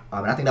embarrassing.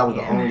 And I think that was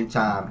the only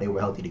time they were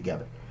healthy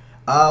together.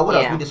 What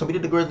else we did? So we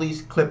did the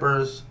Grizzlies,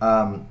 Clippers.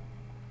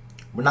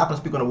 We're not going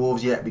to speak on the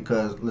Wolves yet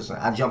because, listen,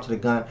 I jumped to the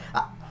gun.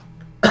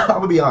 I'm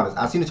going to be honest.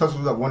 I've seen the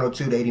totals up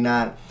 102 to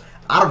 89.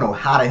 I don't know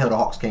how the hell the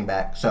Hawks came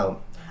back.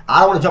 So I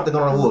don't want to jump the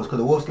gun on the Wolves because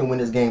the Wolves can win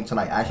this game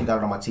tonight. I actually got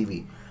it on my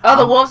TV. Oh,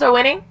 the Wolves are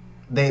winning?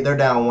 They're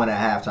down 1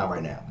 at halftime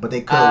right now. But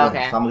they could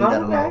win, so I'm going to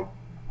leave that alone.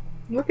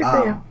 Look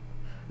at them.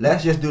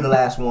 Let's just do the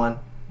last one,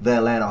 the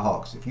Atlanta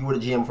Hawks. If you were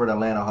the GM for the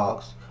Atlanta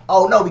Hawks.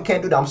 Oh, no, we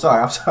can't do that. I'm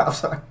sorry.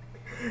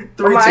 3-2.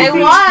 They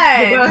won.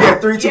 Yeah,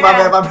 3-2, my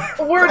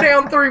bad. We're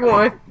down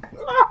 3-1.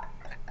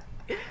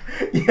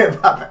 Yeah,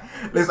 my bad.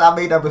 Listen, I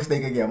made that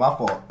mistake again. My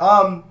fault.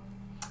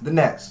 The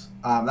Nets.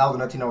 That was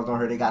another team that was on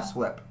here. They got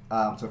swept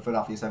to the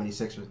Philadelphia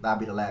 76ers. That'd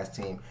be the last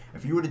team.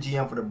 If you were the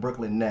GM for the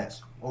Brooklyn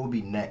Nets, what would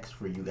be next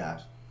for you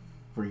guys?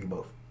 For you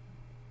both?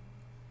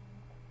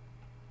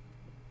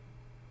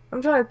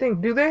 I'm trying to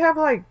think. Do they have,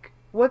 like,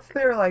 what's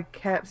their, like,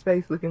 cap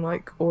space looking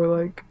like? Or,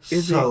 like,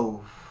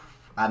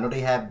 I know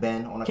they have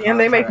Ben on a contract. Can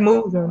they make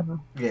moves or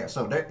no? Yeah,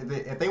 so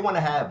if they want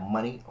to have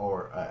money,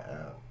 or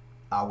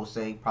I would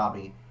say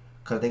probably,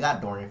 because they got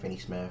Dorian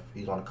Finney-Smith.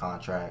 He's on a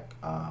contract.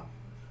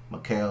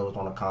 Mikal is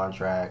on a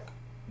contract.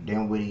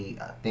 Dinwiddie,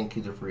 I think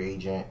he's a free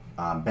agent.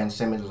 Ben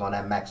Simmons is on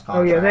that max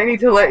contract. Oh, yeah, they need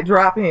to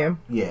drop him.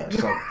 Yeah,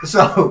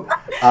 so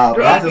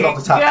that's just off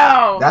the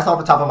top. That's off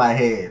the top of my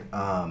head.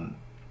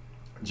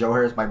 Joe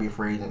Harris might be a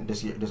free agent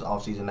this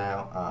offseason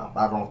now.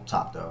 I don't off the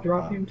top though.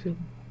 Drop him too.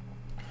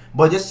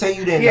 But just say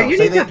you didn't know.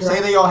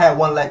 Say they all had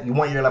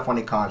 1 year left on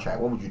their contract.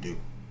 What would you do?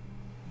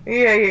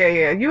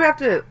 Yeah. You have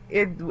to.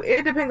 It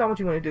depends on what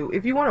you want to do.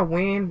 If you want to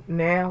win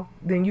now,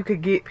 then you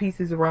could get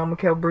pieces around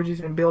Mikal Bridges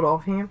and build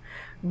off him.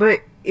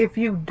 But if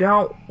you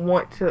don't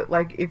want to,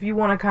 like, if you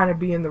want to kind of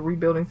be in the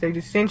rebuilding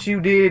stages, since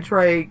you did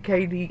trade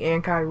KD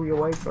and Kyrie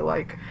away for,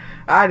 like,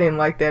 I didn't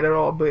like that at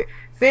all. But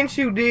since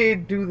you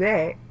did do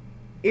that,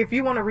 if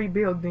you want to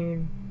rebuild,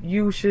 then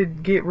you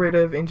should get rid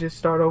of and just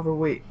start over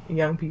with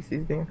young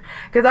pieces then.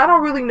 Because I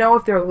don't really know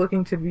if they're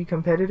looking to be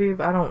competitive.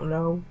 I don't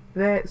know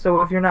that.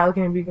 So if you're not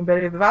looking to be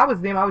competitive, if I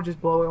was them, I would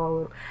just blow it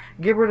all up.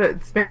 Get rid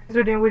of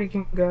Spencer Dinwiddie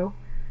can go.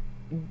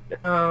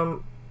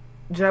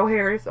 Joe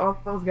Harris, all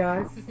those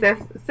guys.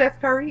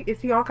 Seth Curry, is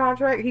he on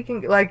contract? He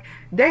can, like,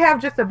 they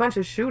have just a bunch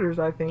of shooters,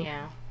 I think.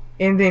 Yeah.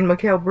 And then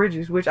Mikal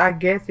Bridges, which I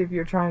guess if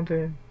you're trying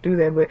to do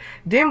that. But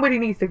Dinwiddie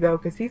needs to go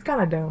because he's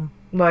kind of dumb.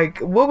 Like,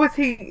 what was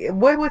he?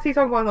 What was he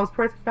talking about in those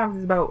press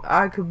conferences about?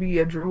 I could be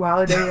a Drew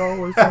Holiday role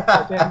or something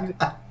like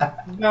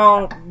that.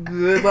 Don't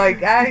good. Like,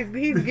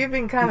 he's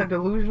giving kind of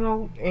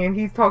delusional, and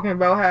he's talking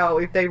about how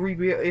if they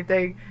rebuild,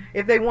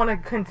 if they want to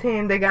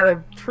contend, they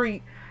gotta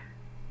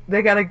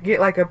get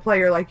like a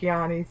player like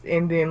Giannis,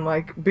 and then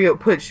like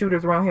put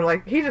shooters around him.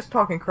 Like, he's just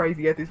talking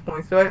crazy at this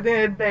point. So at the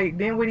end of the day,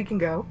 Dinwiddie can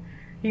go.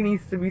 He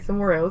needs to be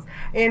somewhere else,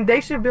 and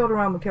they should build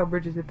around Mikal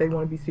Bridges if they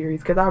want to be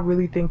serious. Because I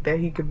really think that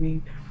he could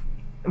be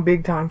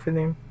big time for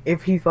them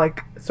if he's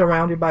like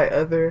surrounded by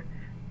other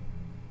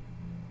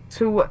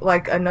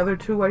another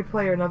two-way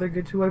player, another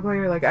good two-way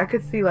player. Like, I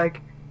could see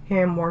like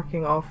him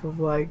working off of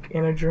like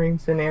in a dream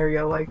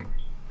scenario, like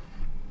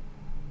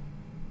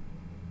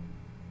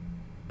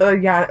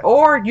yeah,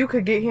 or you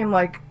could get him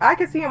like I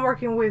could see him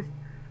working with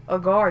a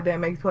guard that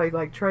makes plays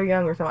like Trae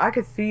Young or something. I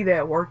could see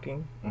that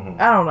working.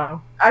 Mm-hmm. I don't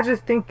know. I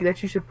just think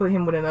that you should put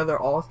him with another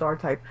all-star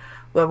type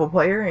level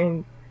player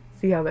and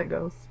see how that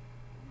goes.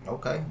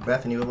 Okay,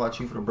 Bethany, what about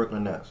you for the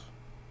Brooklyn Nets?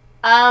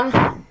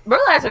 Brooklyn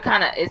Nets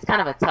are it's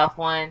kind of a tough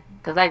one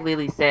because, like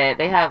Lily said,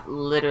 they have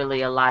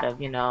literally a lot of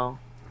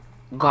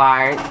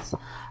guards.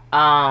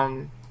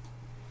 But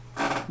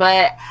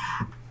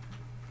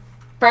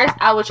first,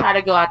 I would try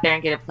to go out there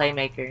and get a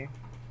playmaker.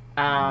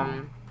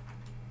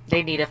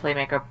 They need a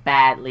playmaker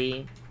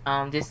badly.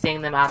 Just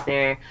seeing them out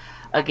there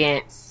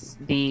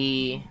against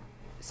the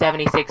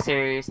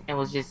 76ers and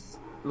was just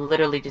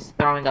literally just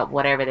throwing up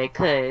whatever they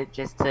could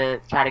just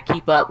to try to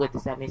keep up with the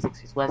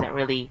 76ers wasn't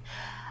really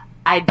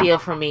ideal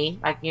for me.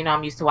 Like,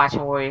 I'm used to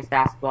watching Warriors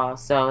basketball,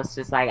 so it's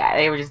just like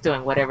they were just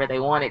doing whatever they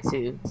wanted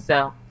to.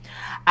 So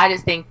I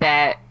just think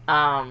that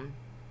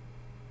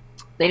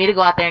they need to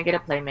go out there and get a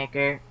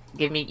playmaker.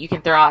 You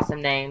can throw out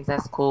some names.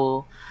 That's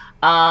cool.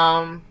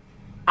 I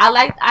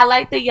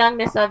like the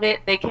youngness of it.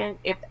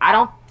 If I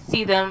don't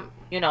see them,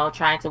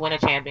 trying to win a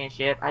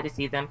championship, I just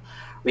see them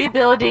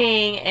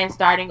rebuilding and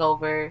starting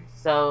over.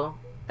 So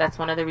that's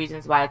one of the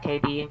reasons why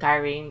KD and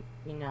Kyrie,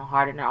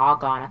 Harden are all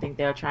gone. I think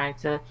they're trying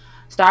to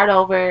start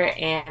over,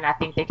 and I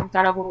think they can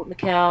start over with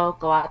Mikal,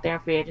 go out there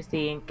in free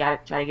agency and try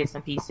to get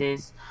some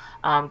pieces,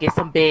 get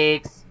some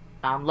bigs.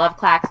 Love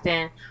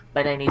Claxton,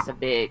 but they need some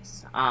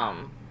bigs.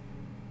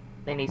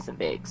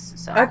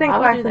 So I think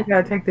Claxton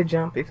gotta take the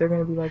jump if they're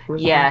gonna be like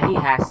really good. He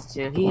has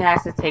to. He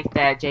has to take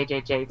that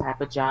JJJ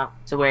type of jump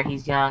to where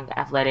he's young,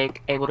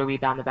 athletic, able to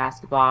rebound the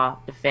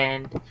basketball,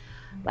 defend,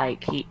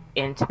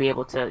 and to be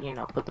able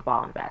to put the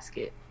ball in the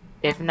basket.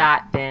 If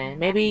not, then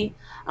maybe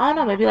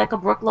maybe like a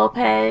Brook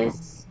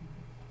Lopez.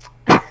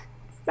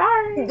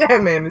 Sorry,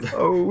 that man is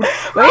old.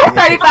 But he's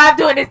 35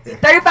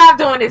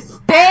 doing this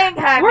thing,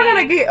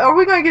 honey. Are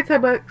we gonna get to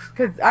Bucks?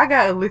 Because I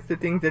got a list of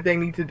things that they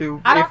need to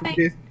do.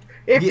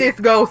 If this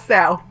goes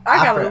south, I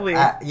got a list.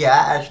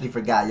 I actually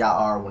forgot y'all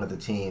are one of the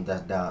teams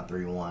that's down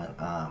 3-1.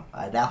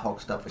 That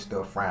Hawk stuff is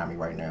still frying me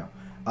right now.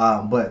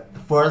 But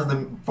as far as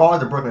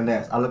the Brooklyn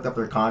Nets, I looked up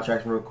their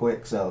contracts real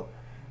quick. So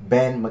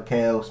Ben,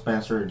 Mikal,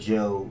 Spencer,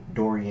 Joe,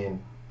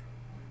 Dorian,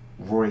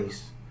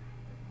 Royce,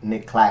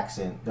 Nick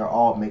Claxton, they're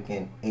all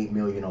making $8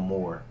 million or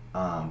more.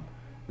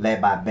 Led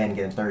by Ben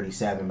getting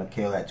 37,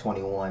 Mikal at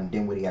 21,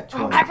 Dinwiddie at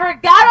 20. I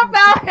forgot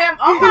about him.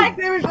 Oh my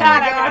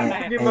god,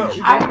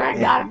 I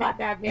forgot about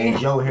that man. And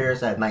Joe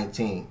Harris at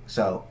 19.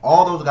 So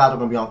all those guys are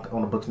going to be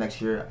on the books next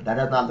year. That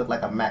does not look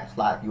like a max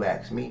slot if you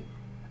ask me.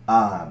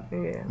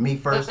 Me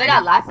personally, they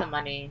got lots of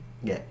money.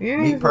 Yeah.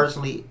 Me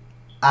personally,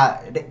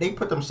 they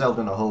put themselves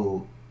in a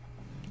hole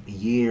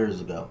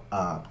years ago,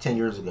 10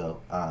 years ago.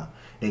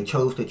 They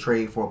chose to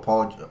trade for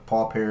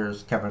Paul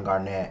Pierce, Kevin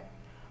Garnett,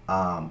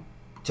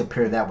 to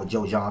pair that with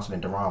Joe Johnson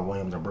and Deron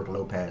Williams and Brook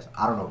Lopez.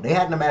 I don't know. They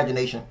had an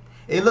imagination.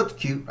 It looked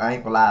cute. I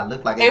ain't gonna lie. It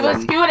looked like it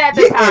was cute at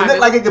the time. It looked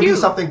like it could be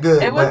something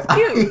good. It was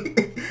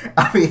cute.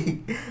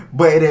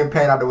 But it didn't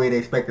pan out the way they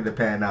expected to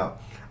pan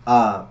out.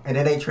 And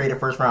then they traded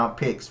first round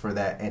picks for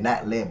that, and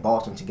that led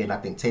Boston to getting, I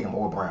think, Tatum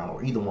or Brown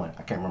or either one.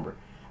 I can't remember.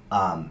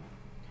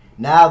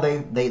 Now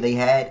they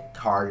had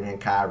Harden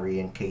and Kyrie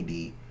and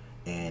KD,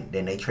 and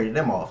then they traded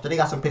them off. So they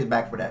got some picks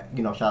back for that.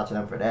 Shout out to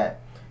them for that.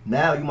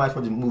 Now you might as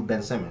well just move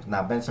Ben Simmons.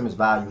 Now Ben Simmons'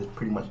 value is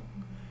pretty much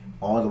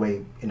all the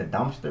way in the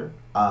dumpster.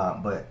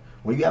 But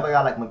when you have a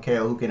guy like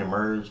Mikal who can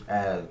emerge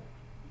as,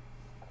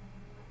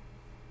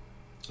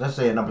 let's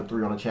say, a number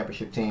 3 on the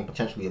championship team,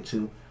 potentially a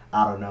 2,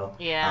 I don't know.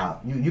 Yeah.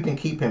 You can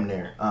keep him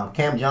there.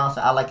 Cam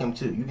Johnson, I like him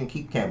too. You can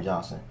keep Cam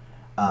Johnson.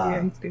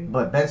 He's good.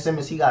 But Ben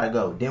Simmons, he gotta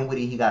go.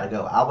 Dinwiddie, he gotta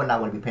go. I would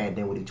not want to be paying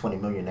Dinwiddie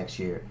 $20 million next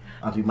year.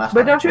 But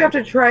don't you have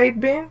to trade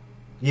Ben?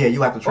 Yeah,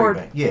 you have to trade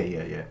Ben. Yeah.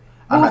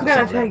 Who's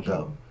gonna take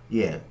him?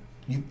 Yeah.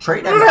 You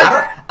trade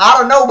that. I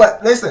don't know,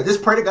 but listen,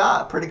 just pray to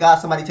God. Pray to God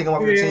somebody take him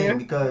off your team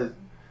because,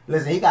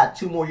 listen, he got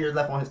 2 more years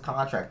left on his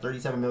contract.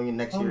 $37 million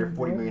next year,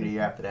 $40 million a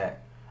year after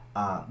that.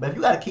 But if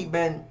you got to keep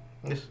Ben,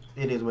 it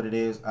is what it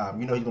is.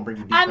 He's going to bring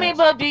you defense.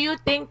 But do you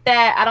think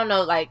that, I don't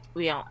know,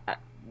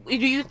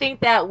 do you think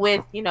that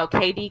with,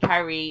 KD,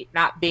 Kyrie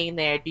not being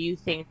there, do you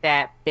think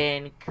that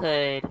Ben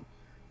could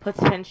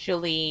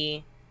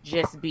potentially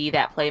just be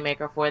that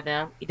playmaker for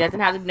them? He doesn't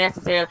have to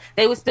necessarily.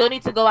 They would still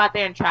need to go out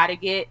there and try to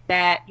get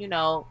that,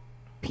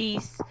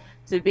 piece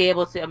to be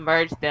able to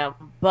emerge them,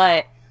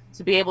 but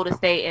to be able to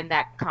stay in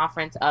that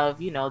conference of,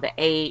 the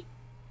 8,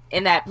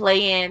 in that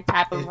play-in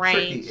type of It's tricky.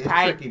 range It's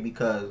type. tricky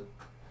because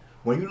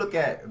when you look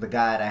at the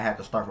guy that had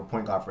to start for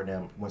point guard for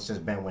them since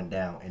Ben went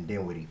down and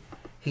Dinwiddie,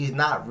 he's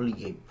not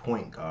really a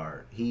point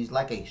guard. He's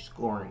like a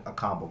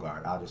combo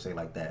guard. I'll just say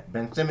like that.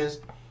 Ben Simmons,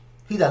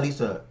 he's at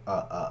least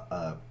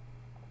a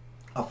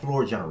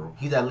floor general.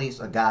 He's at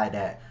least a guy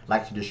that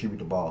likes to distribute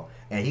the ball,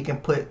 and he can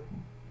put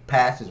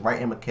passes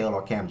right in McHale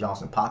or Cam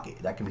Johnson pocket.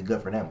 That can be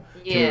good for them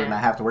to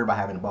not have to worry about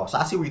having the ball. So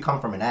I see where you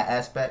come from in that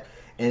aspect.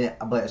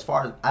 But as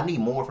far as I need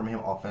more from him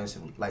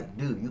offensively, like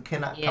dude, you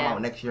cannot come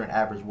out next year and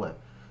average what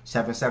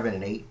 7, 7,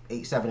 and 8,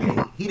 8, 7, and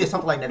 8. He did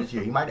something like that this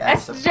year. He might add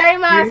That's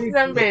Draymond's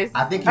numbers.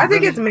 I think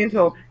it's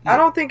mental. Yeah. I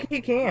don't think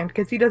he can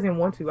because he doesn't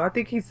want to. I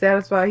think he's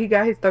satisfied. He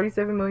got his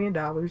 $37 million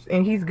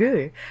and he's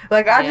good.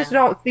 Like I just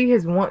don't see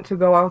his want to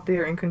go out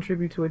there and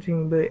contribute to a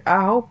team. But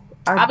I hope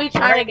I'll be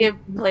trying to give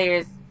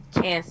players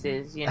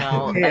chances.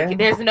 Like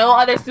there's no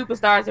other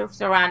superstars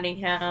surrounding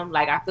him.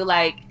 Like I feel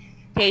like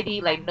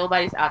KD, like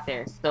nobody's out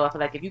there. So I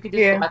feel like if you could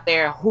just go out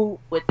there and hoop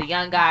with the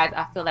young guys,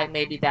 I feel like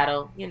maybe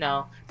that'll,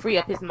 free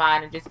up his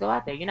mind and just go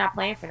out there. You're not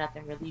playing for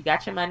nothing really. You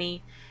got your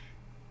money.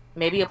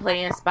 Maybe a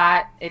play-in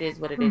spot. It is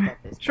what it is at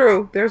this point.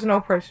 True. There's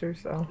no pressure,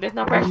 so there's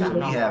no pressure.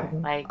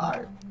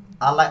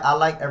 I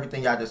like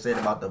everything y'all just said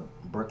about the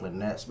Brooklyn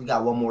Nets. We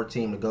got one more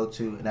team to go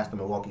to, and that's the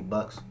Milwaukee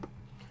Bucks.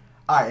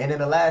 All right, and then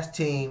the last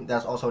team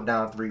that's also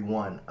down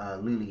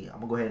 3-1, Lily, I'm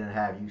gonna go ahead and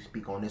have you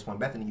speak on this one.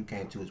 Bethany, you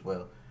can too as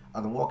well.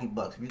 The Milwaukee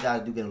Bucks, if you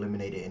guys do get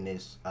eliminated in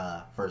this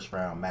first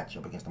round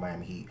matchup against the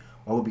Miami Heat,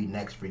 what would be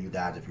next for you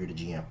guys if you're the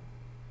GM?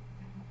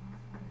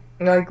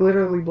 Like,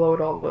 literally blow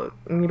it all up.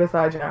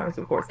 Besides Giannis,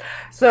 of course.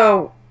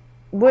 So,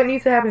 what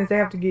needs to happen is they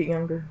have to get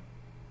younger.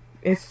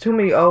 It's too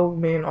many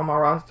old men on my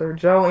roster.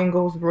 Joe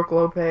Ingles, Brooke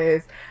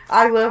Lopez.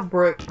 I love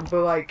Brooke,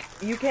 but, like,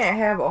 you can't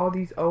have all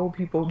these old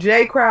people.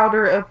 Jay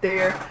Crowder up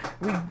there,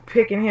 we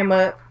picking him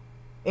up.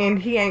 And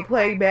he ain't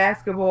played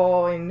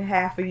basketball in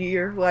half a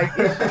year. Like,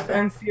 it's just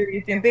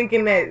unserious. And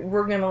thinking that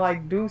we're going to,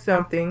 like, do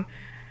something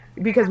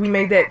because we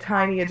made that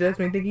tiny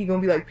adjustment. Think he's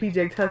going to be like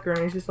PJ Tucker.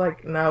 And it's just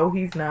like, no,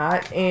 he's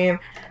not. And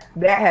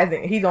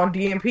he's on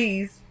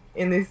DMPs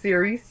in this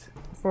series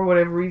for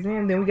whatever reason.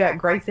 And then we got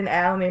Grayson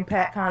Allen and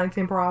Pat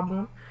Connaughton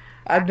problem.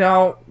 I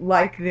don't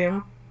like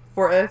them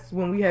for us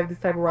when we have this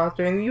type of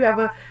roster. And you have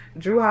a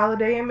Drew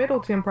Holiday and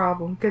Middleton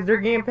problem because they're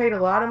getting paid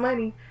a lot of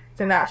money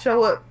to not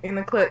show up in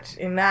the clutch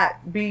and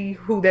not be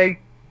who they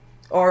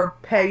are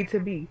paid to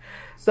be.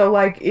 So,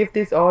 like, if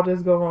this all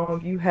does go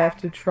wrong, you have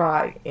to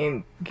try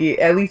and get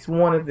at least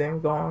one of them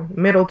gone.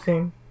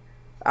 Middleton,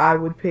 I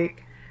would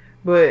pick.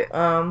 But,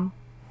 and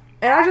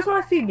I just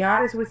want to see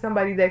Giannis with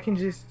somebody that can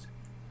just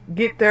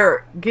get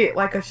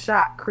like a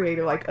shot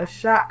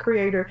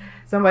creator,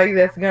 somebody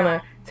that's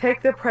gonna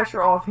take the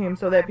pressure off him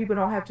so that people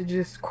don't have to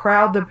just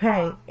crowd the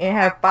paint and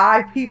have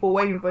 5 people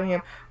waiting for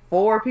him,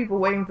 4 people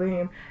waiting for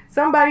him.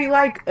 Somebody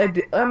like,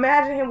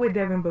 imagine him with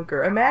Devin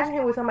Booker. Imagine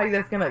him with somebody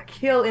that's going to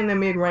kill in the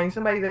mid-range.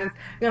 Somebody that's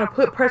going to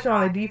put pressure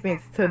on the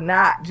defense to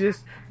not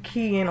just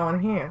key in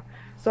on him.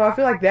 So I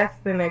feel like that's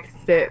the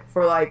next step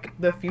for, like,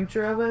 the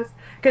future of us.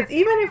 Because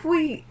even if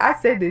we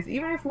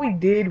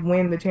did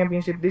win the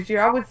championship this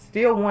year, I would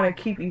still want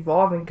to keep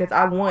evolving because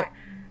I want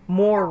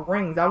more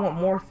rings. I want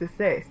more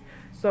success.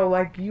 So,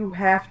 like, you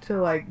have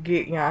to, like,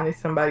 get Giannis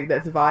somebody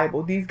that's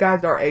viable. These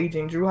guys are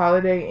aging. Drew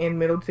Holiday and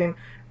Middleton,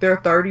 they're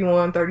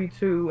 31,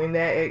 32, and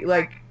that,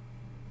 like,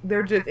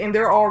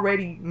 they're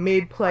already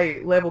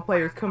mid-play level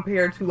players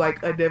compared to,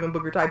 like, a Devin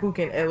Booker type who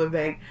can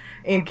elevate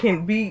and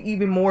can be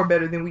even more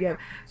better than we have.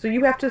 So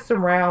you have to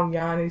surround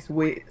Giannis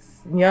with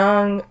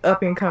young,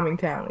 up-and-coming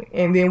talent,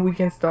 and then we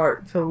can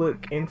start to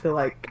look into,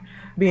 like,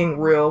 being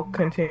real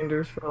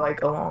contenders for,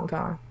 like, a long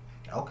time.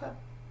 Okay.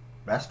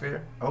 That's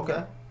fair.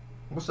 Okay.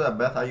 What's up,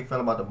 Beth? How you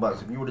feeling about the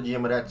Bucks? If you were the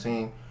GM of that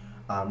team,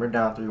 we're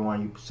down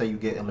 3-1. You say you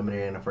get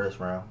eliminated in the first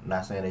round. I'm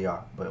not saying they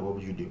are, but what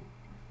would you do?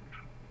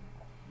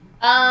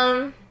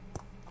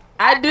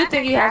 I do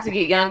think you have to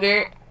get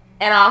younger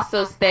and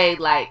also stay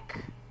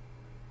like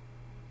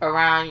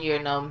around your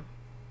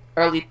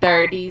early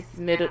 30s,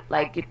 your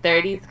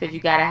 30s, because you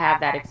gotta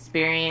have that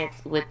experience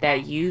with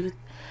that youth.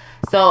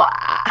 So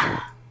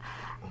I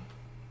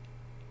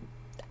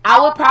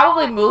would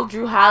probably move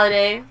Drew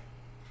Holiday.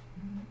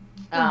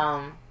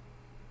 I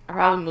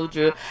probably move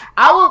Drew.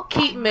 I will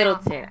keep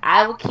Middleton.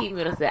 I like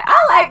Middleton. I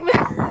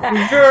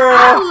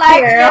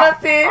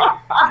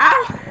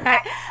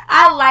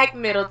like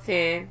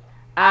Middleton.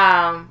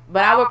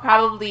 But I would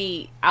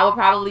probably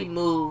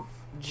move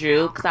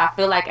Drew because I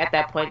feel like at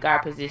that point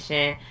guard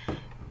position,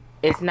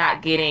 it's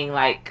not getting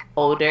like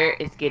older,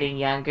 it's getting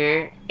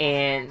younger,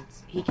 and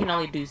he can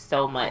only do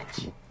so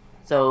much.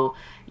 So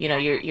you're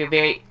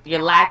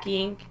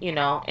lacking, in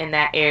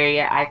that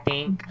area. I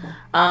think.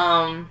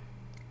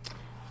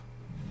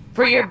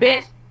 For your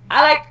bench,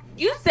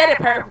 you said it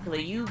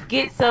perfectly. You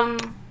get some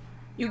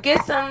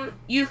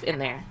youth in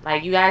there.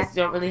 Like, you guys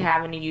don't really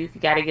have any youth.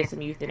 You got to get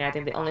some youth in there. I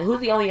think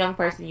who's the only young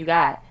person you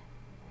got?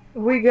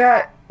 We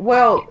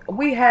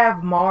have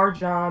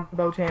Marjon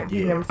Beauchamp.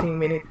 He's Yeah. never seen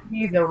minutes.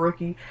 He's a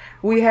rookie.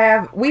 We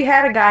had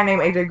a guy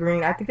named AJ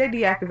Green. I think they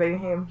deactivated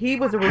him. He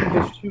was a really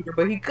good shooter,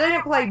 but he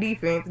couldn't play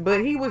defense.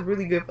 But he was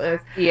really good for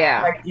us,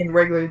 Yeah. like in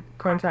regular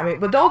crunch time.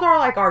 But those are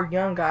like our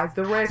young guys.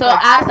 The rest, So like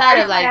outside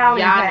of Tracy like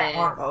Allen and Pat Giannis,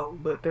 aren't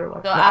old, but they're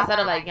like so not. outside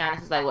of like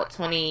Giannis is like what,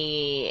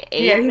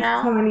 Yeah, 28 he's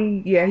now?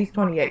 20. Yeah, he's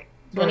 28.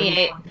 Gonna be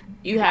 28. 20.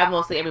 You have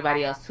mostly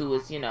everybody else who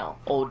is,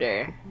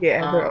 older.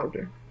 Yeah, they're Um,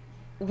 older.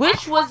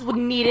 which was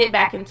needed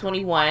back in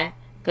 21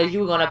 because you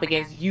were going up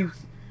against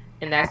youth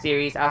in that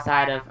series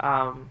outside of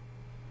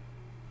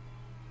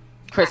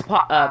Chris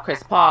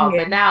Paul.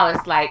 Yeah, But now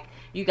it's like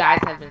you guys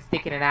have been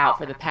sticking it out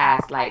for the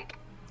past like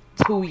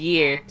 2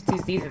 years, 2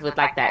 seasons with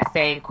like that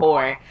same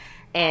core,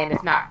 and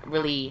it's not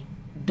really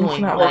it's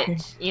doing not working.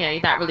 much. You're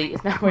not really,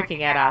 it's not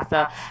working at all.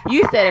 So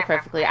you said it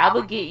perfectly. I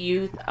would get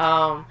youth.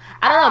 I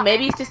don't know.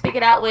 Maybe it's just stick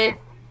it out with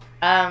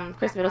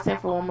Chris Middleton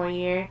for one more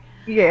year.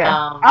 Yeah,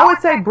 Um, I would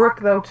say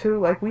Brooke though too.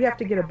 Like we have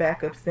to get a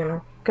backup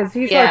center because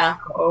he's like so yeah,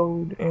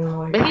 old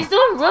and but like he's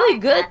doing really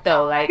good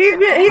though. Like he's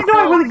he's doing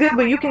still, really good,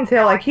 but you can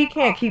tell like he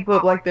can't keep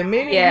up. Like the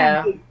minute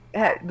yeah,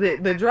 had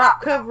the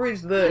drop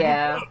coverage, he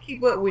yeah. can't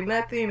keep up with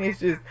nothing. It's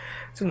just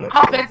too much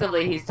for him.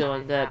 Offensively, he's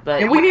doing good,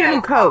 but And we you need a guys,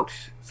 new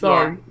coach.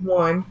 yeah, Sorry,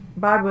 one.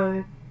 Bye,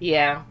 bud.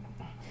 yeah.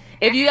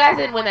 If you guys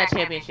didn't win that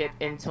championship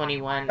in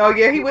 21, Oh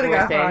yeah, he would people have were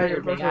got saying he fired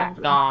would for have got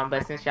something. gone.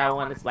 But since y'all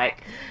won, it's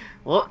like,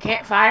 well,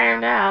 can't fire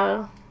him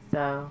now.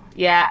 So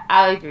yeah,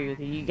 I agree with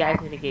you. You guys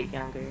need to get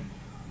younger.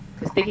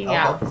 Because sticking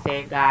out Okay. with the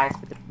same guys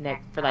for the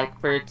next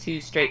for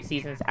 2 straight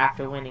seasons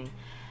after winning,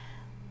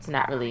 it's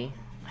not really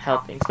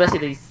helping.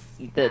 Especially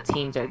the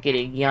teams are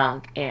getting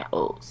young and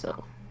old.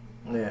 So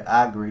Yeah,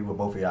 I agree with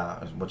both of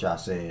y'all, what y'all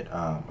said,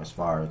 as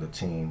far as the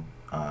team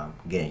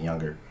getting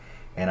younger.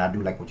 And I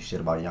do like what you said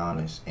about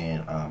Giannis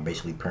and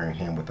basically pairing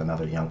him with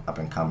another young up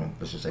and coming,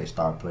 let's just say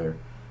star player.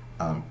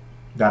 Um,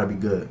 Got to be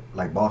good.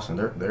 Like Boston,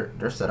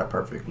 they're set up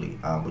perfectly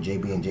with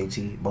JB and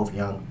JT, both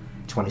young,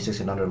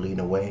 26 and under, leading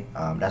the way.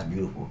 That's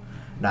beautiful.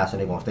 Not saying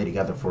they're gonna stay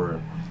together for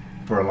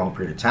a long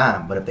period of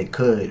time, but if they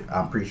could,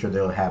 I'm pretty sure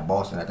they'll have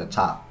Boston at the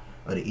top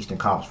of the Eastern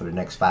Conference for the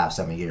next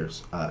 5-7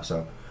 years.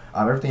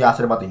 Everything y'all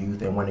said about the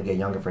youth and when to get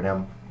younger for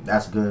them,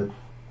 that's good.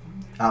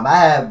 I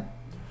have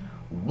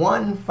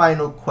one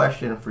final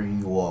question for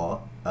you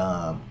all.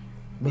 Let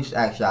me just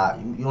ask y'all.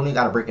 You only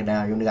got to break it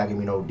down. You only got to give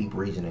me no deep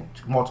reasoning.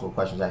 Multiple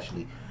questions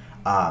actually.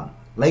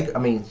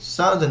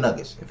 Suns and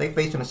Nuggets. If they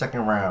face in the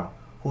second round,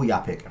 who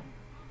y'all picking?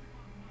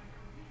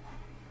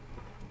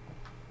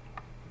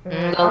 go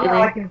I'm not Lily.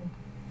 liking.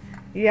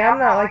 Yeah, I'm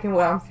not liking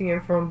what I'm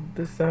seeing from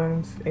the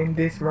Suns in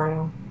this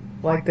round.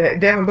 Like that,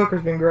 Devin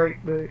Booker's been great,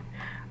 but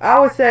I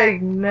would say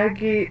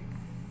Nuggets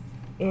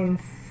in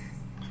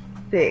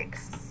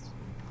 6.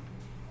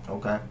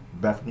 Okay,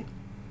 Bethany.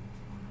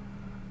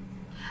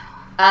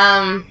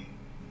 Um,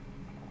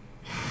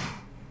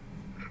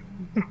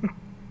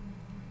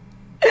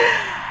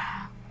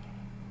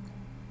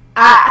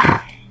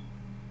 I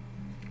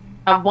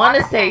I want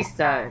to say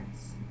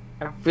Suns.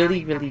 I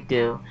really, really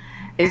do.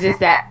 It's just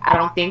that I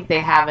don't think they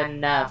have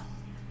enough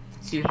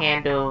to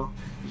handle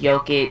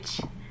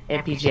Jokic,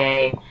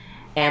 MPJ,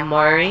 and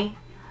Murray,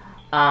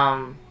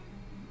 um,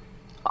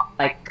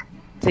 like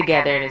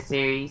together in a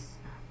series.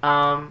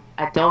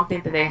 I don't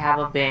think that they have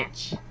a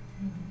bench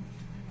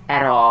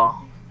at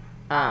all.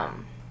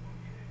 Um,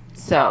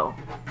 so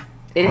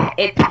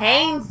it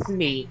pains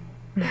me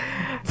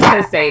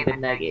to say the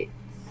Nuggets.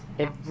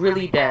 It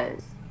really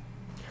does.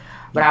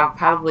 But I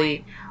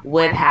probably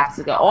would have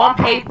to go on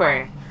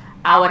paper.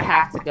 I would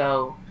have to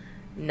go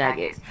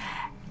Nuggets.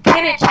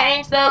 Can it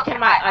change though? Can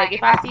my like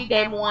if I see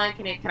game one,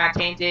 can I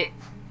change it?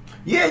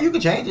 Yeah, you can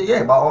change it.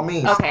 Yeah, by all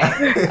means.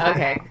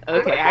 Okay,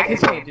 okay. I can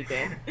change it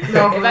then.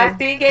 No, If for I real.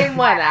 see game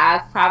one,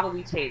 I'll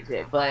probably change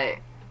it. But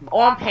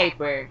on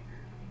paper,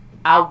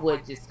 I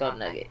would just go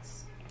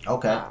Nuggets.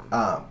 Okay.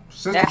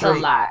 That's a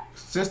lot.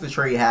 Since the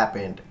trade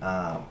happened,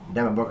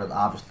 Devin Booker is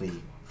obviously,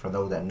 for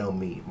those that know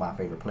me, my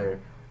favorite player.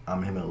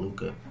 Him and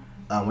Luca.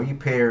 When you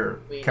pair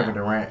We Kevin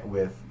know. Durant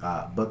with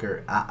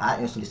Booker, I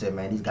instantly said,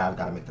 man, these guys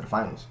got to make it to the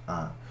finals.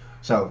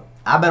 So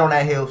I've been on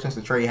that hill since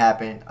the trade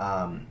happened.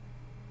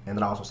 And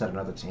then I also said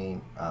another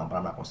team, but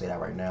I'm not going to say that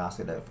right now. I'll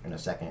say that in a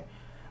second.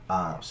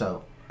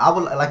 So I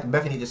would, like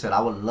Bethany just said,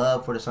 I would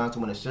love for the Suns to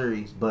win a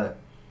series, but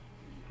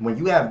when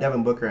you have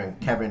Devin Booker and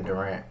Kevin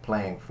Durant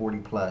playing 40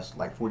 plus,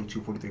 like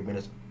 42, 43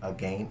 minutes a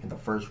game in the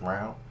first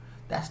round,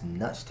 that's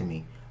nuts to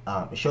me.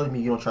 It shows me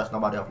you don't trust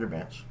nobody off your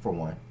bench, for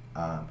one.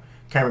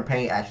 Cameron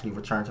Payne actually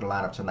returned to the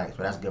lineup tonight,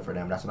 so that's good for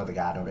them. That's another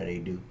guy I know that they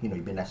do. He's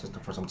been in that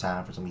system for some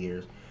time, for some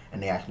years,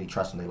 and they actually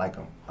trust him. They like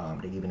him.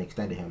 They even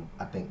extended him,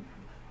 I think,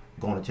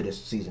 going into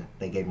this season.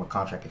 They gave him a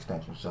contract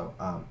extension, so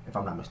if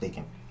I'm not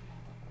mistaken.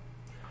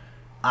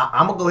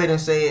 I'm gonna go ahead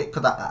and say it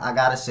because I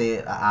gotta say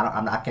it.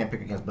 I can't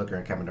pick against Booker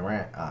and Kevin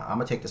Durant. I'm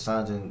gonna take the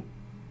Suns, and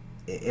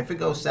if it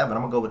goes 7,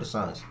 I'm gonna go with the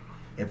Suns.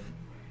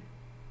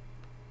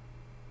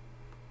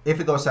 If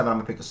it goes 7, I'm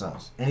gonna pick the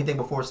Suns. Anything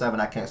before 7,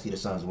 I can't see the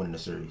Suns winning the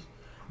series.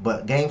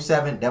 But Game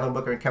 7, Devin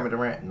Booker and Kevin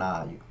Durant,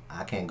 nah,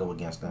 I can't go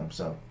against them.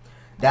 So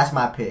that's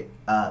my pick.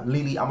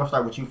 Lily, I'm gonna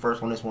start with you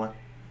first on this one.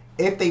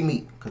 If they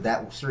meet, because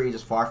that series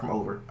is far from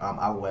over,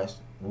 out west,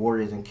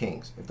 Warriors and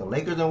Kings. If the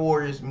Lakers and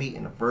Warriors meet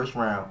in the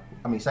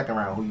second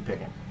round, who you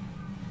picking?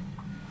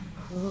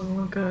 Oh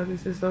my god,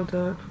 this is so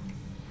tough.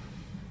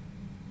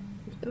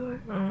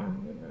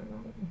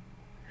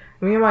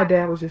 Me and my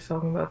dad was just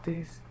talking about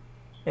this,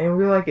 and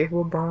we're like, if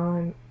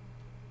LeBron,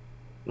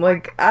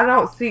 like, I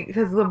don't see,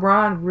 because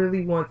LeBron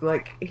really wants,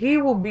 like, he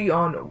will be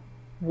on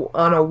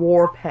a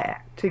war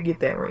path to get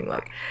that ring.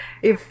 Like,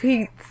 if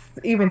he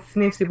even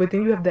sniffs it, but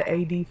then you have the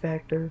AD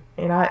factor,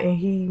 and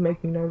he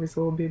make me nervous a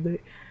little bit, but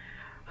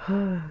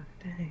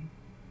dang.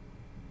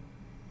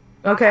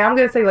 Okay, I'm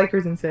gonna say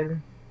Lakers in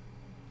 7.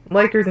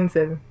 Lakers in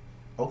 7.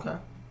 Okay.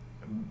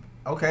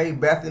 Okay,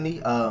 Bethany.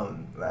 How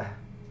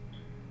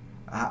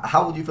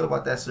would you feel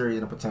about that series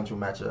and a potential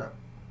matchup?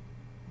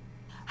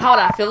 How would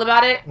I feel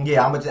about it?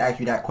 Yeah, I'm gonna just ask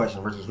you that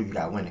question versus who you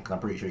got winning, because I'm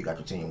pretty sure you got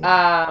your team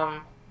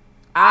winning.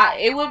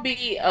 It would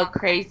be a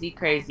crazy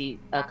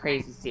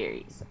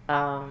series.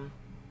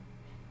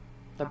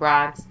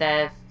 LeBron,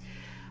 Steph,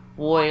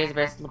 Warriors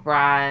versus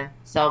LeBron.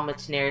 So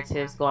much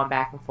narratives going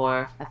back and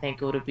forth. I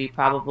think it would be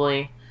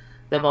probably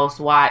the most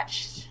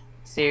watched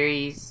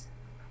series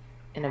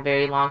in a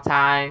very long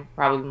time.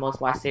 Probably the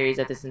most watched series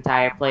of this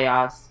entire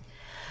playoffs.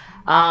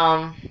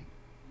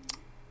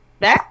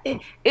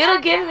 It'll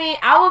give me.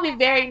 I will be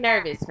very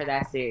nervous for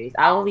that series.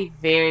 I will be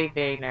very,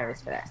 very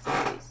nervous for that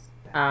series.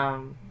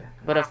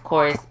 But of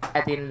course,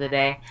 at the end of the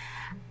day,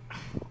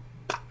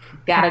 I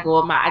gotta go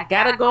with my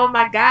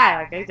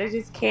guy. Like, I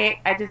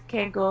just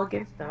can't go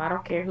against him. I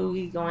don't care who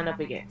he's going up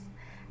against.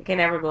 I can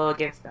never go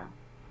against him.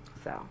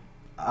 So.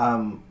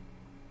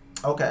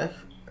 Okay.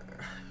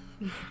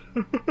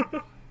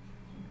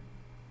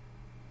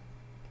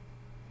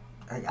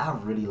 I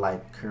really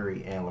like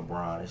Curry and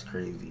LeBron. It's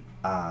crazy.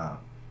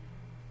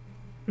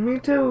 Me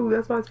too.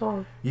 That's why it's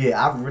hard.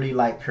 Yeah, I really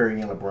like Curry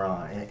and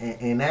LeBron.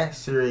 And in that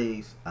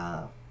series,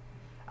 I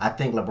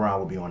think LeBron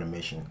will be on a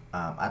mission.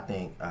 I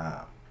think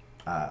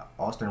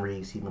Austin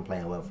Reeves, he's been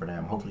playing well for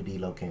them. Hopefully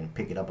D'Lo can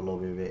pick it up a little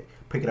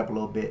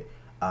bit.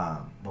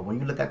 But when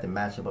you look at the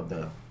matchup of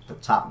the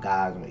top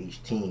guys on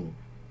each team,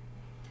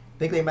 I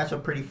think they match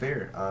up pretty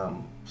fair.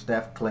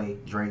 Steph, Clay,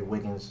 Dre,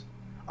 Wiggins,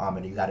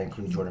 and you got to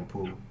include Jordan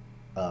Poole,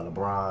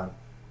 LeBron,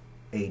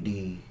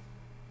 AD,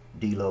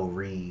 D'Lo,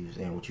 Reeves,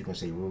 and what you can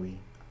say Rui.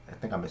 I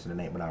think I'm missing the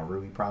name, but not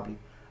Rui probably.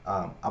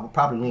 I would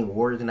probably lean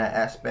Warriors in that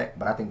aspect,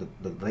 but I think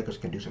the Lakers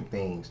can do some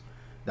things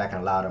that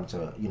can allow them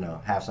to,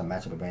 have some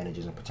matchup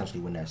advantages and potentially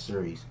win that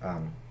series.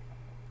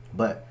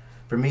 But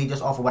for me,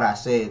 just off of what I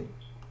said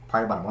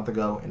probably about a month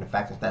ago in the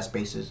facts and stat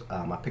spaces,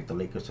 I picked the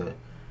Lakers to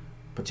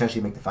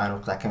potentially make the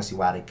finals because I can't see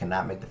why they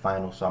cannot make the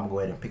finals. So I'm going to go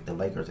ahead and pick the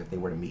Lakers if they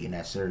were to meet in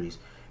that series.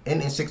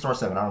 And in 6 or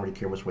 7, I don't really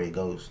care which way it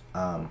goes.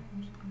 So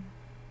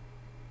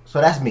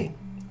that's me.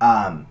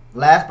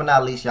 Last but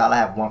not least, y'all, I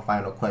have one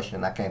final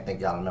question. I can't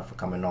thank y'all enough for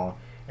coming on.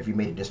 If you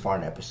made it this far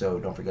in the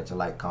episode, don't forget to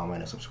like,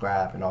 comment, and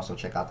subscribe. And also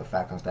check out the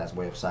Facts and Stats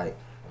website.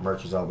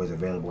 Merch is always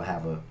available. I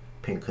have a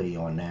pink hoodie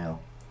on now.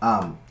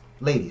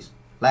 Ladies,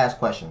 last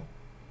question.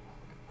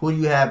 Who do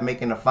you have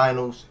making the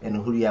finals, and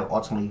who do you have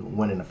ultimately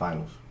winning the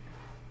finals?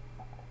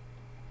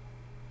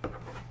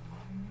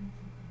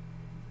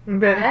 Go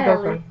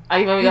first. Oh,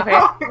 you want me to go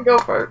first? Go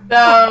first.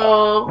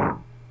 So,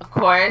 of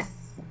course,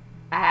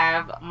 I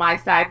have my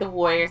side, the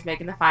Warriors,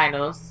 making the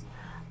finals.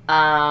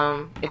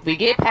 If we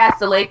get past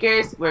the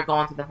Lakers, we're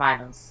going to the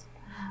finals.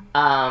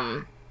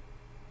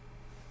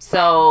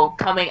 So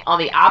coming on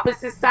the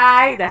opposite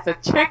side, that's a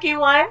tricky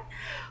one.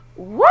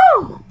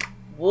 Woo!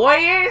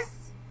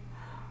 Warriors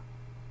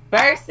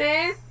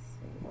versus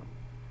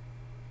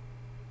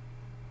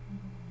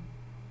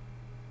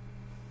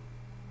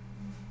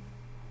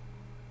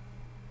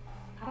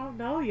I don't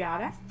know, y'all.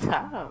 That's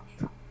tough.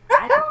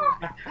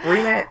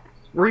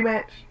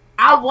 Rematch.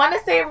 I want to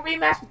say a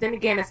rematch, but then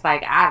again, it's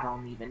like I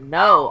don't even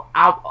know.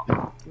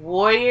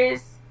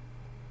 Warriors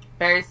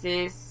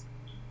versus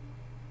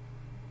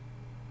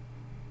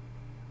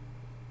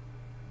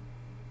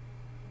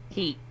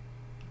Heat.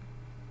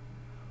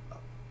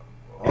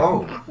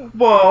 Oh,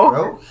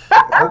 whoa.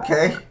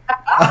 Okay.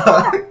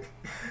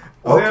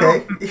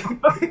 Okay.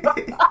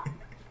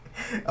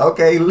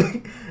 Okay,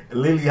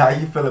 Lily, how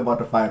you feel about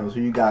the finals?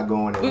 Who you got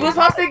going? We were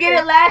supposed to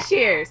get it last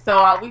year,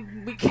 so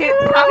we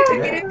can't probably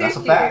get it this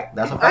year.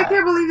 That's a fact. I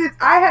can't believe this.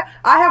 I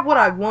have what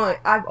I want.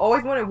 I've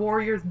always wanted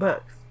Warriors,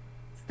 Bucks,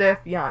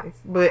 Steph, Giannis,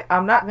 but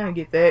I'm not gonna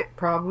get that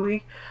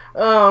probably.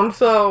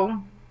 So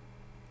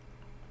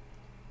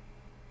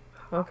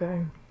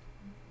okay.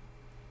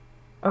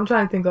 I'm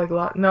trying to think like a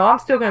lot. No, I'm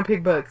still gonna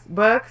pick Bucks.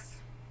 Bucks.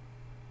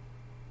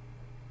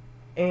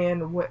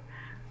 And what?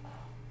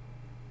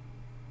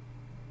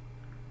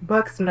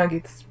 Bucks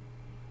Nuggets.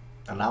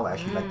 And I would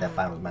actually like that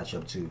finals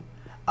matchup too.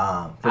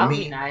 For That'd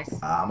me, be nice.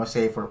 I'm gonna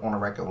say on the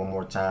record one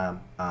more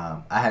time.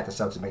 I had the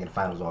Celtics making the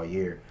finals all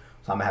year,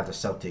 so I'm gonna have the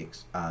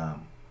Celtics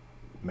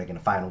making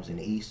the finals in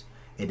the East.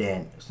 And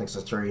then since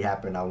the trade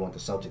happened, I want the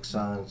Celtics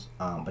Suns.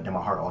 But then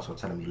my heart also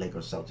telling me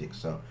Lakers Celtics.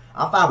 So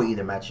I'm fine with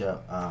either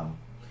matchup.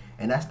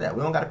 And that's that.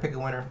 We don't got to pick a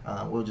winner.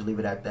 We'll just leave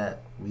it at that.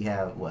 We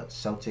have what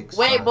Celtics.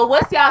 Wait, but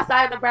what's y'all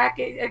side of the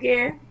bracket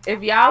again?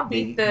 If y'all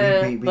beat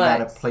we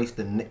gotta play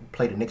the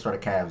Knicks or the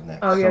Cavs next.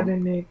 Oh yeah, the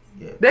Knicks.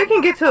 Yeah. They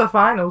can get to the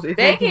finals if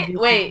they can.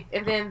 Wait,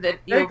 and then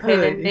you play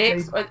the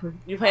Knicks or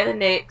you play the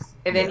Knicks,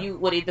 and then you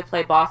would either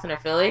play Boston or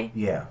Philly.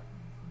 Yeah.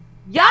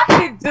 Y'all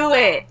can do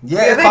it.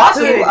 Yeah, it's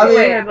possible. I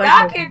mean,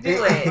 y'all can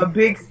do it. A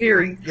big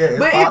series. Yeah, it's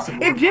but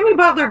possible. If Jimmy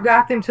Butler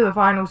got them to the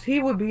finals,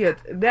 he would be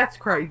that's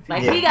crazy.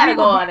 Like he got to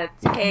go on a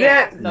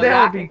tear.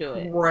 That would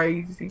be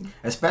crazy.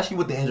 Especially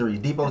with the injuries.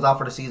 Depot's out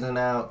for the season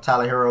now.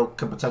 Tyler Hero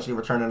could potentially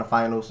return in the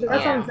finals.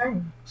 That's what I'm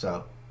saying.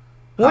 So.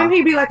 Wouldn't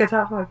he be like a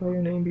top 5 player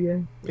in the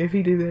NBA if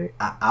he did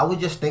that? I was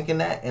just thinking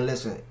that, and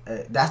listen,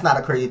 that's not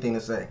a crazy thing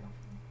to say.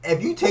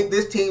 If you take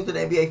this team to the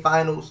NBA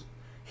finals,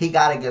 he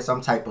got to get some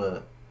type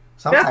of.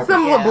 That's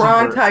some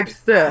LeBron type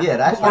stuff. Yeah,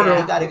 that's like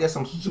he got to get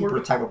some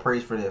super type of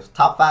praise for this.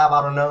 Top 5,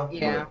 I don't know.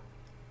 Yeah.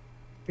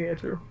 Yeah,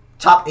 true.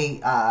 Top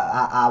 8,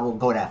 I will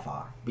go that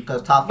far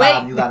because top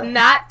 5 you got to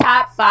not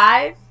top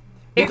 5.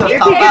 Because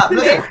top 5,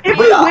 listen, if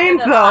he wins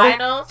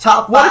though,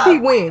 top 5. What if he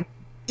wins?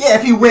 Yeah,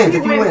 if he wins,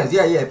 if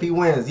he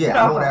wins,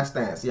 I'm on that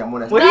stance. Yeah, I'm on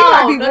that stance.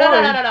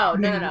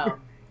 No.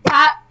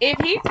 If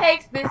he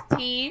takes this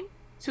team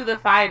to the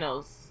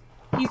finals,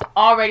 he's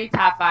already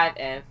top 5,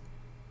 Ev.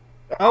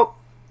 Oh.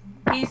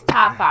 He's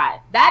top 5.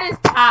 That is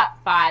top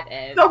 5,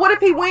 Ev. So what if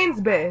he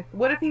wins, Beth?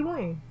 What if he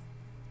wins?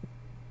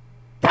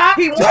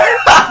 He wins?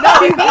 No,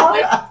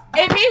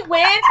 if he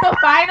wins the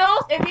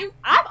finals,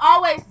 I've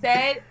always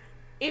said,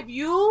 if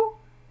you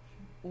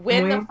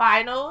win the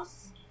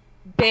finals,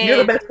 then you're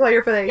the best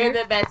player for that year.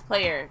 You're the best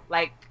player.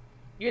 Like,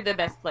 you're the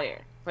best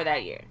player for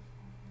that year.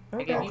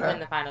 Like, if you win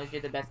the finals,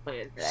 you're the best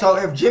player for that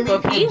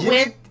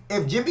year.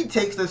 If Jimmy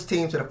takes this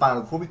team to the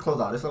finals, before we close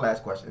out, this is the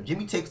last question. If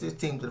Jimmy takes this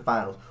team to the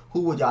finals,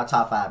 who would y'all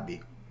top 5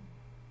 be?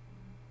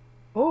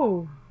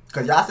 Oh.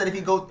 Because y'all said if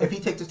he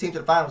takes this team to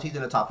the finals, he's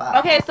in the top 5.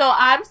 Okay, so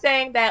I'm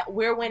saying that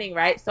we're winning,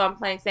 right? So I'm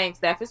saying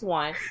Steph is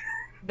 1.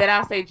 Then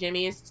I'll say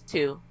Jimmy is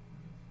 2.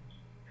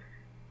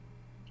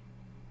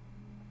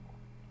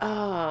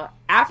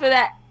 After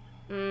that,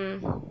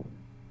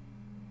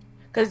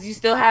 because you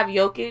still have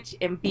Jokic,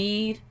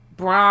 Embiid,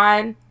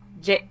 Bron,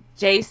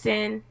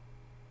 Jason,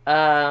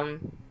 or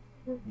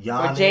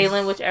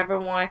Jalen, whichever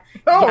one.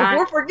 Oh,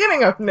 we're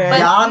forgetting of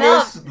now.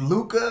 Giannis,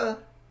 Luka.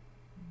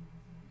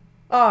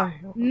 Oh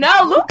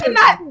no, Luka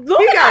got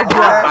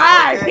drop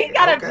 5. He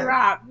got to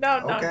drop. No.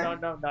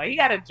 He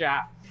got to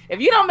drop. If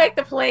you don't make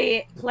the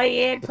play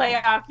in,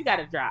 playoff, you got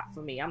to drop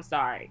for me. I'm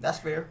sorry. That's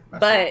fair.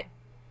 But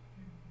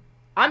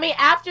I mean,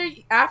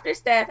 after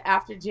Steph,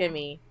 after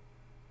Jimmy,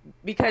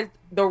 because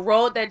the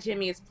role that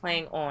Jimmy is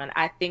playing on,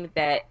 I think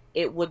that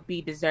it would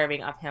be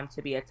deserving of him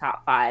to be a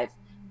top 5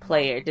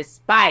 player,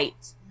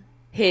 despite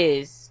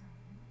his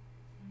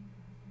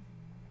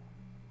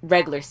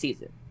regular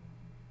season.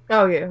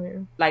 Oh yeah.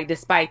 Like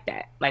despite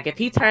that, like if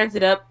he turns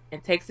it up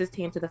and takes his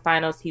team to the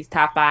finals, he's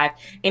top 5.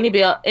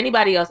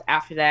 Anybody else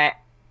after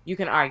that, you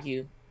can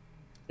argue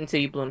until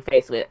you blue in the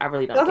face with. I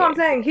really don't. That's care. what I'm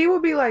saying. He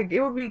would be like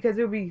because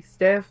it would be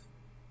Steph,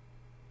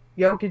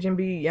 Jokic,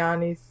 Embiid,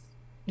 Giannis,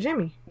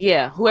 Jimmy.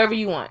 Yeah, whoever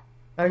you want,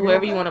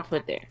 whoever you want to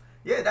put there.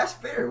 Yeah, that's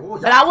fair. Well,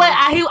 but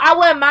I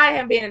wouldn't mind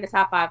him being in the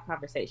top 5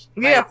 conversation.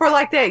 Like, yeah, for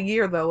like that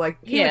year though. Like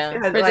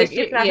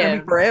it's not gonna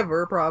be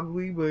forever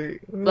probably, but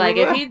like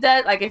if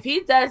he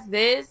does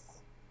this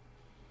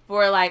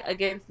for like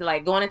against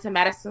like going into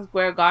Madison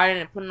Square Garden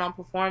and putting on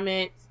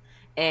performance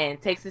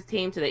and takes his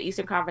team to the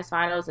Eastern Conference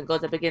Finals and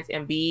goes up against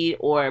Embiid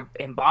or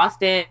in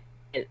Boston,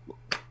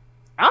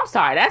 I'm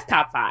sorry, that's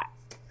top 5.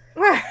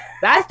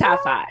 That's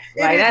top 5.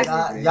 Like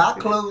y'all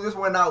close this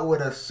one out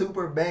with a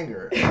super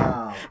banger.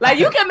 Like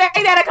you can make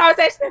that a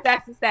conversation if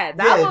that's the stat.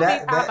 That would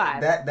be top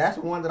 5. That's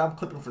one that I'm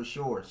clipping for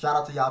sure. Shout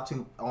out to y'all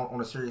too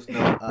on a serious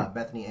note,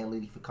 Bethany and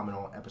Liddy for coming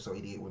on episode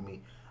 88 with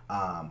me.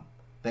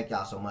 Thank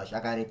y'all so much. I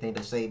got anything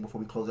to say before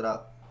we close it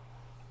out?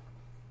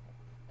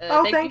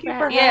 Thank you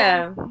for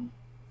having me.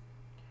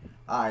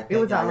 All right,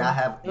 thank y'all. Y'all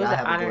have a good one.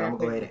 I'm gonna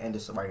go ahead and end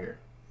this right here.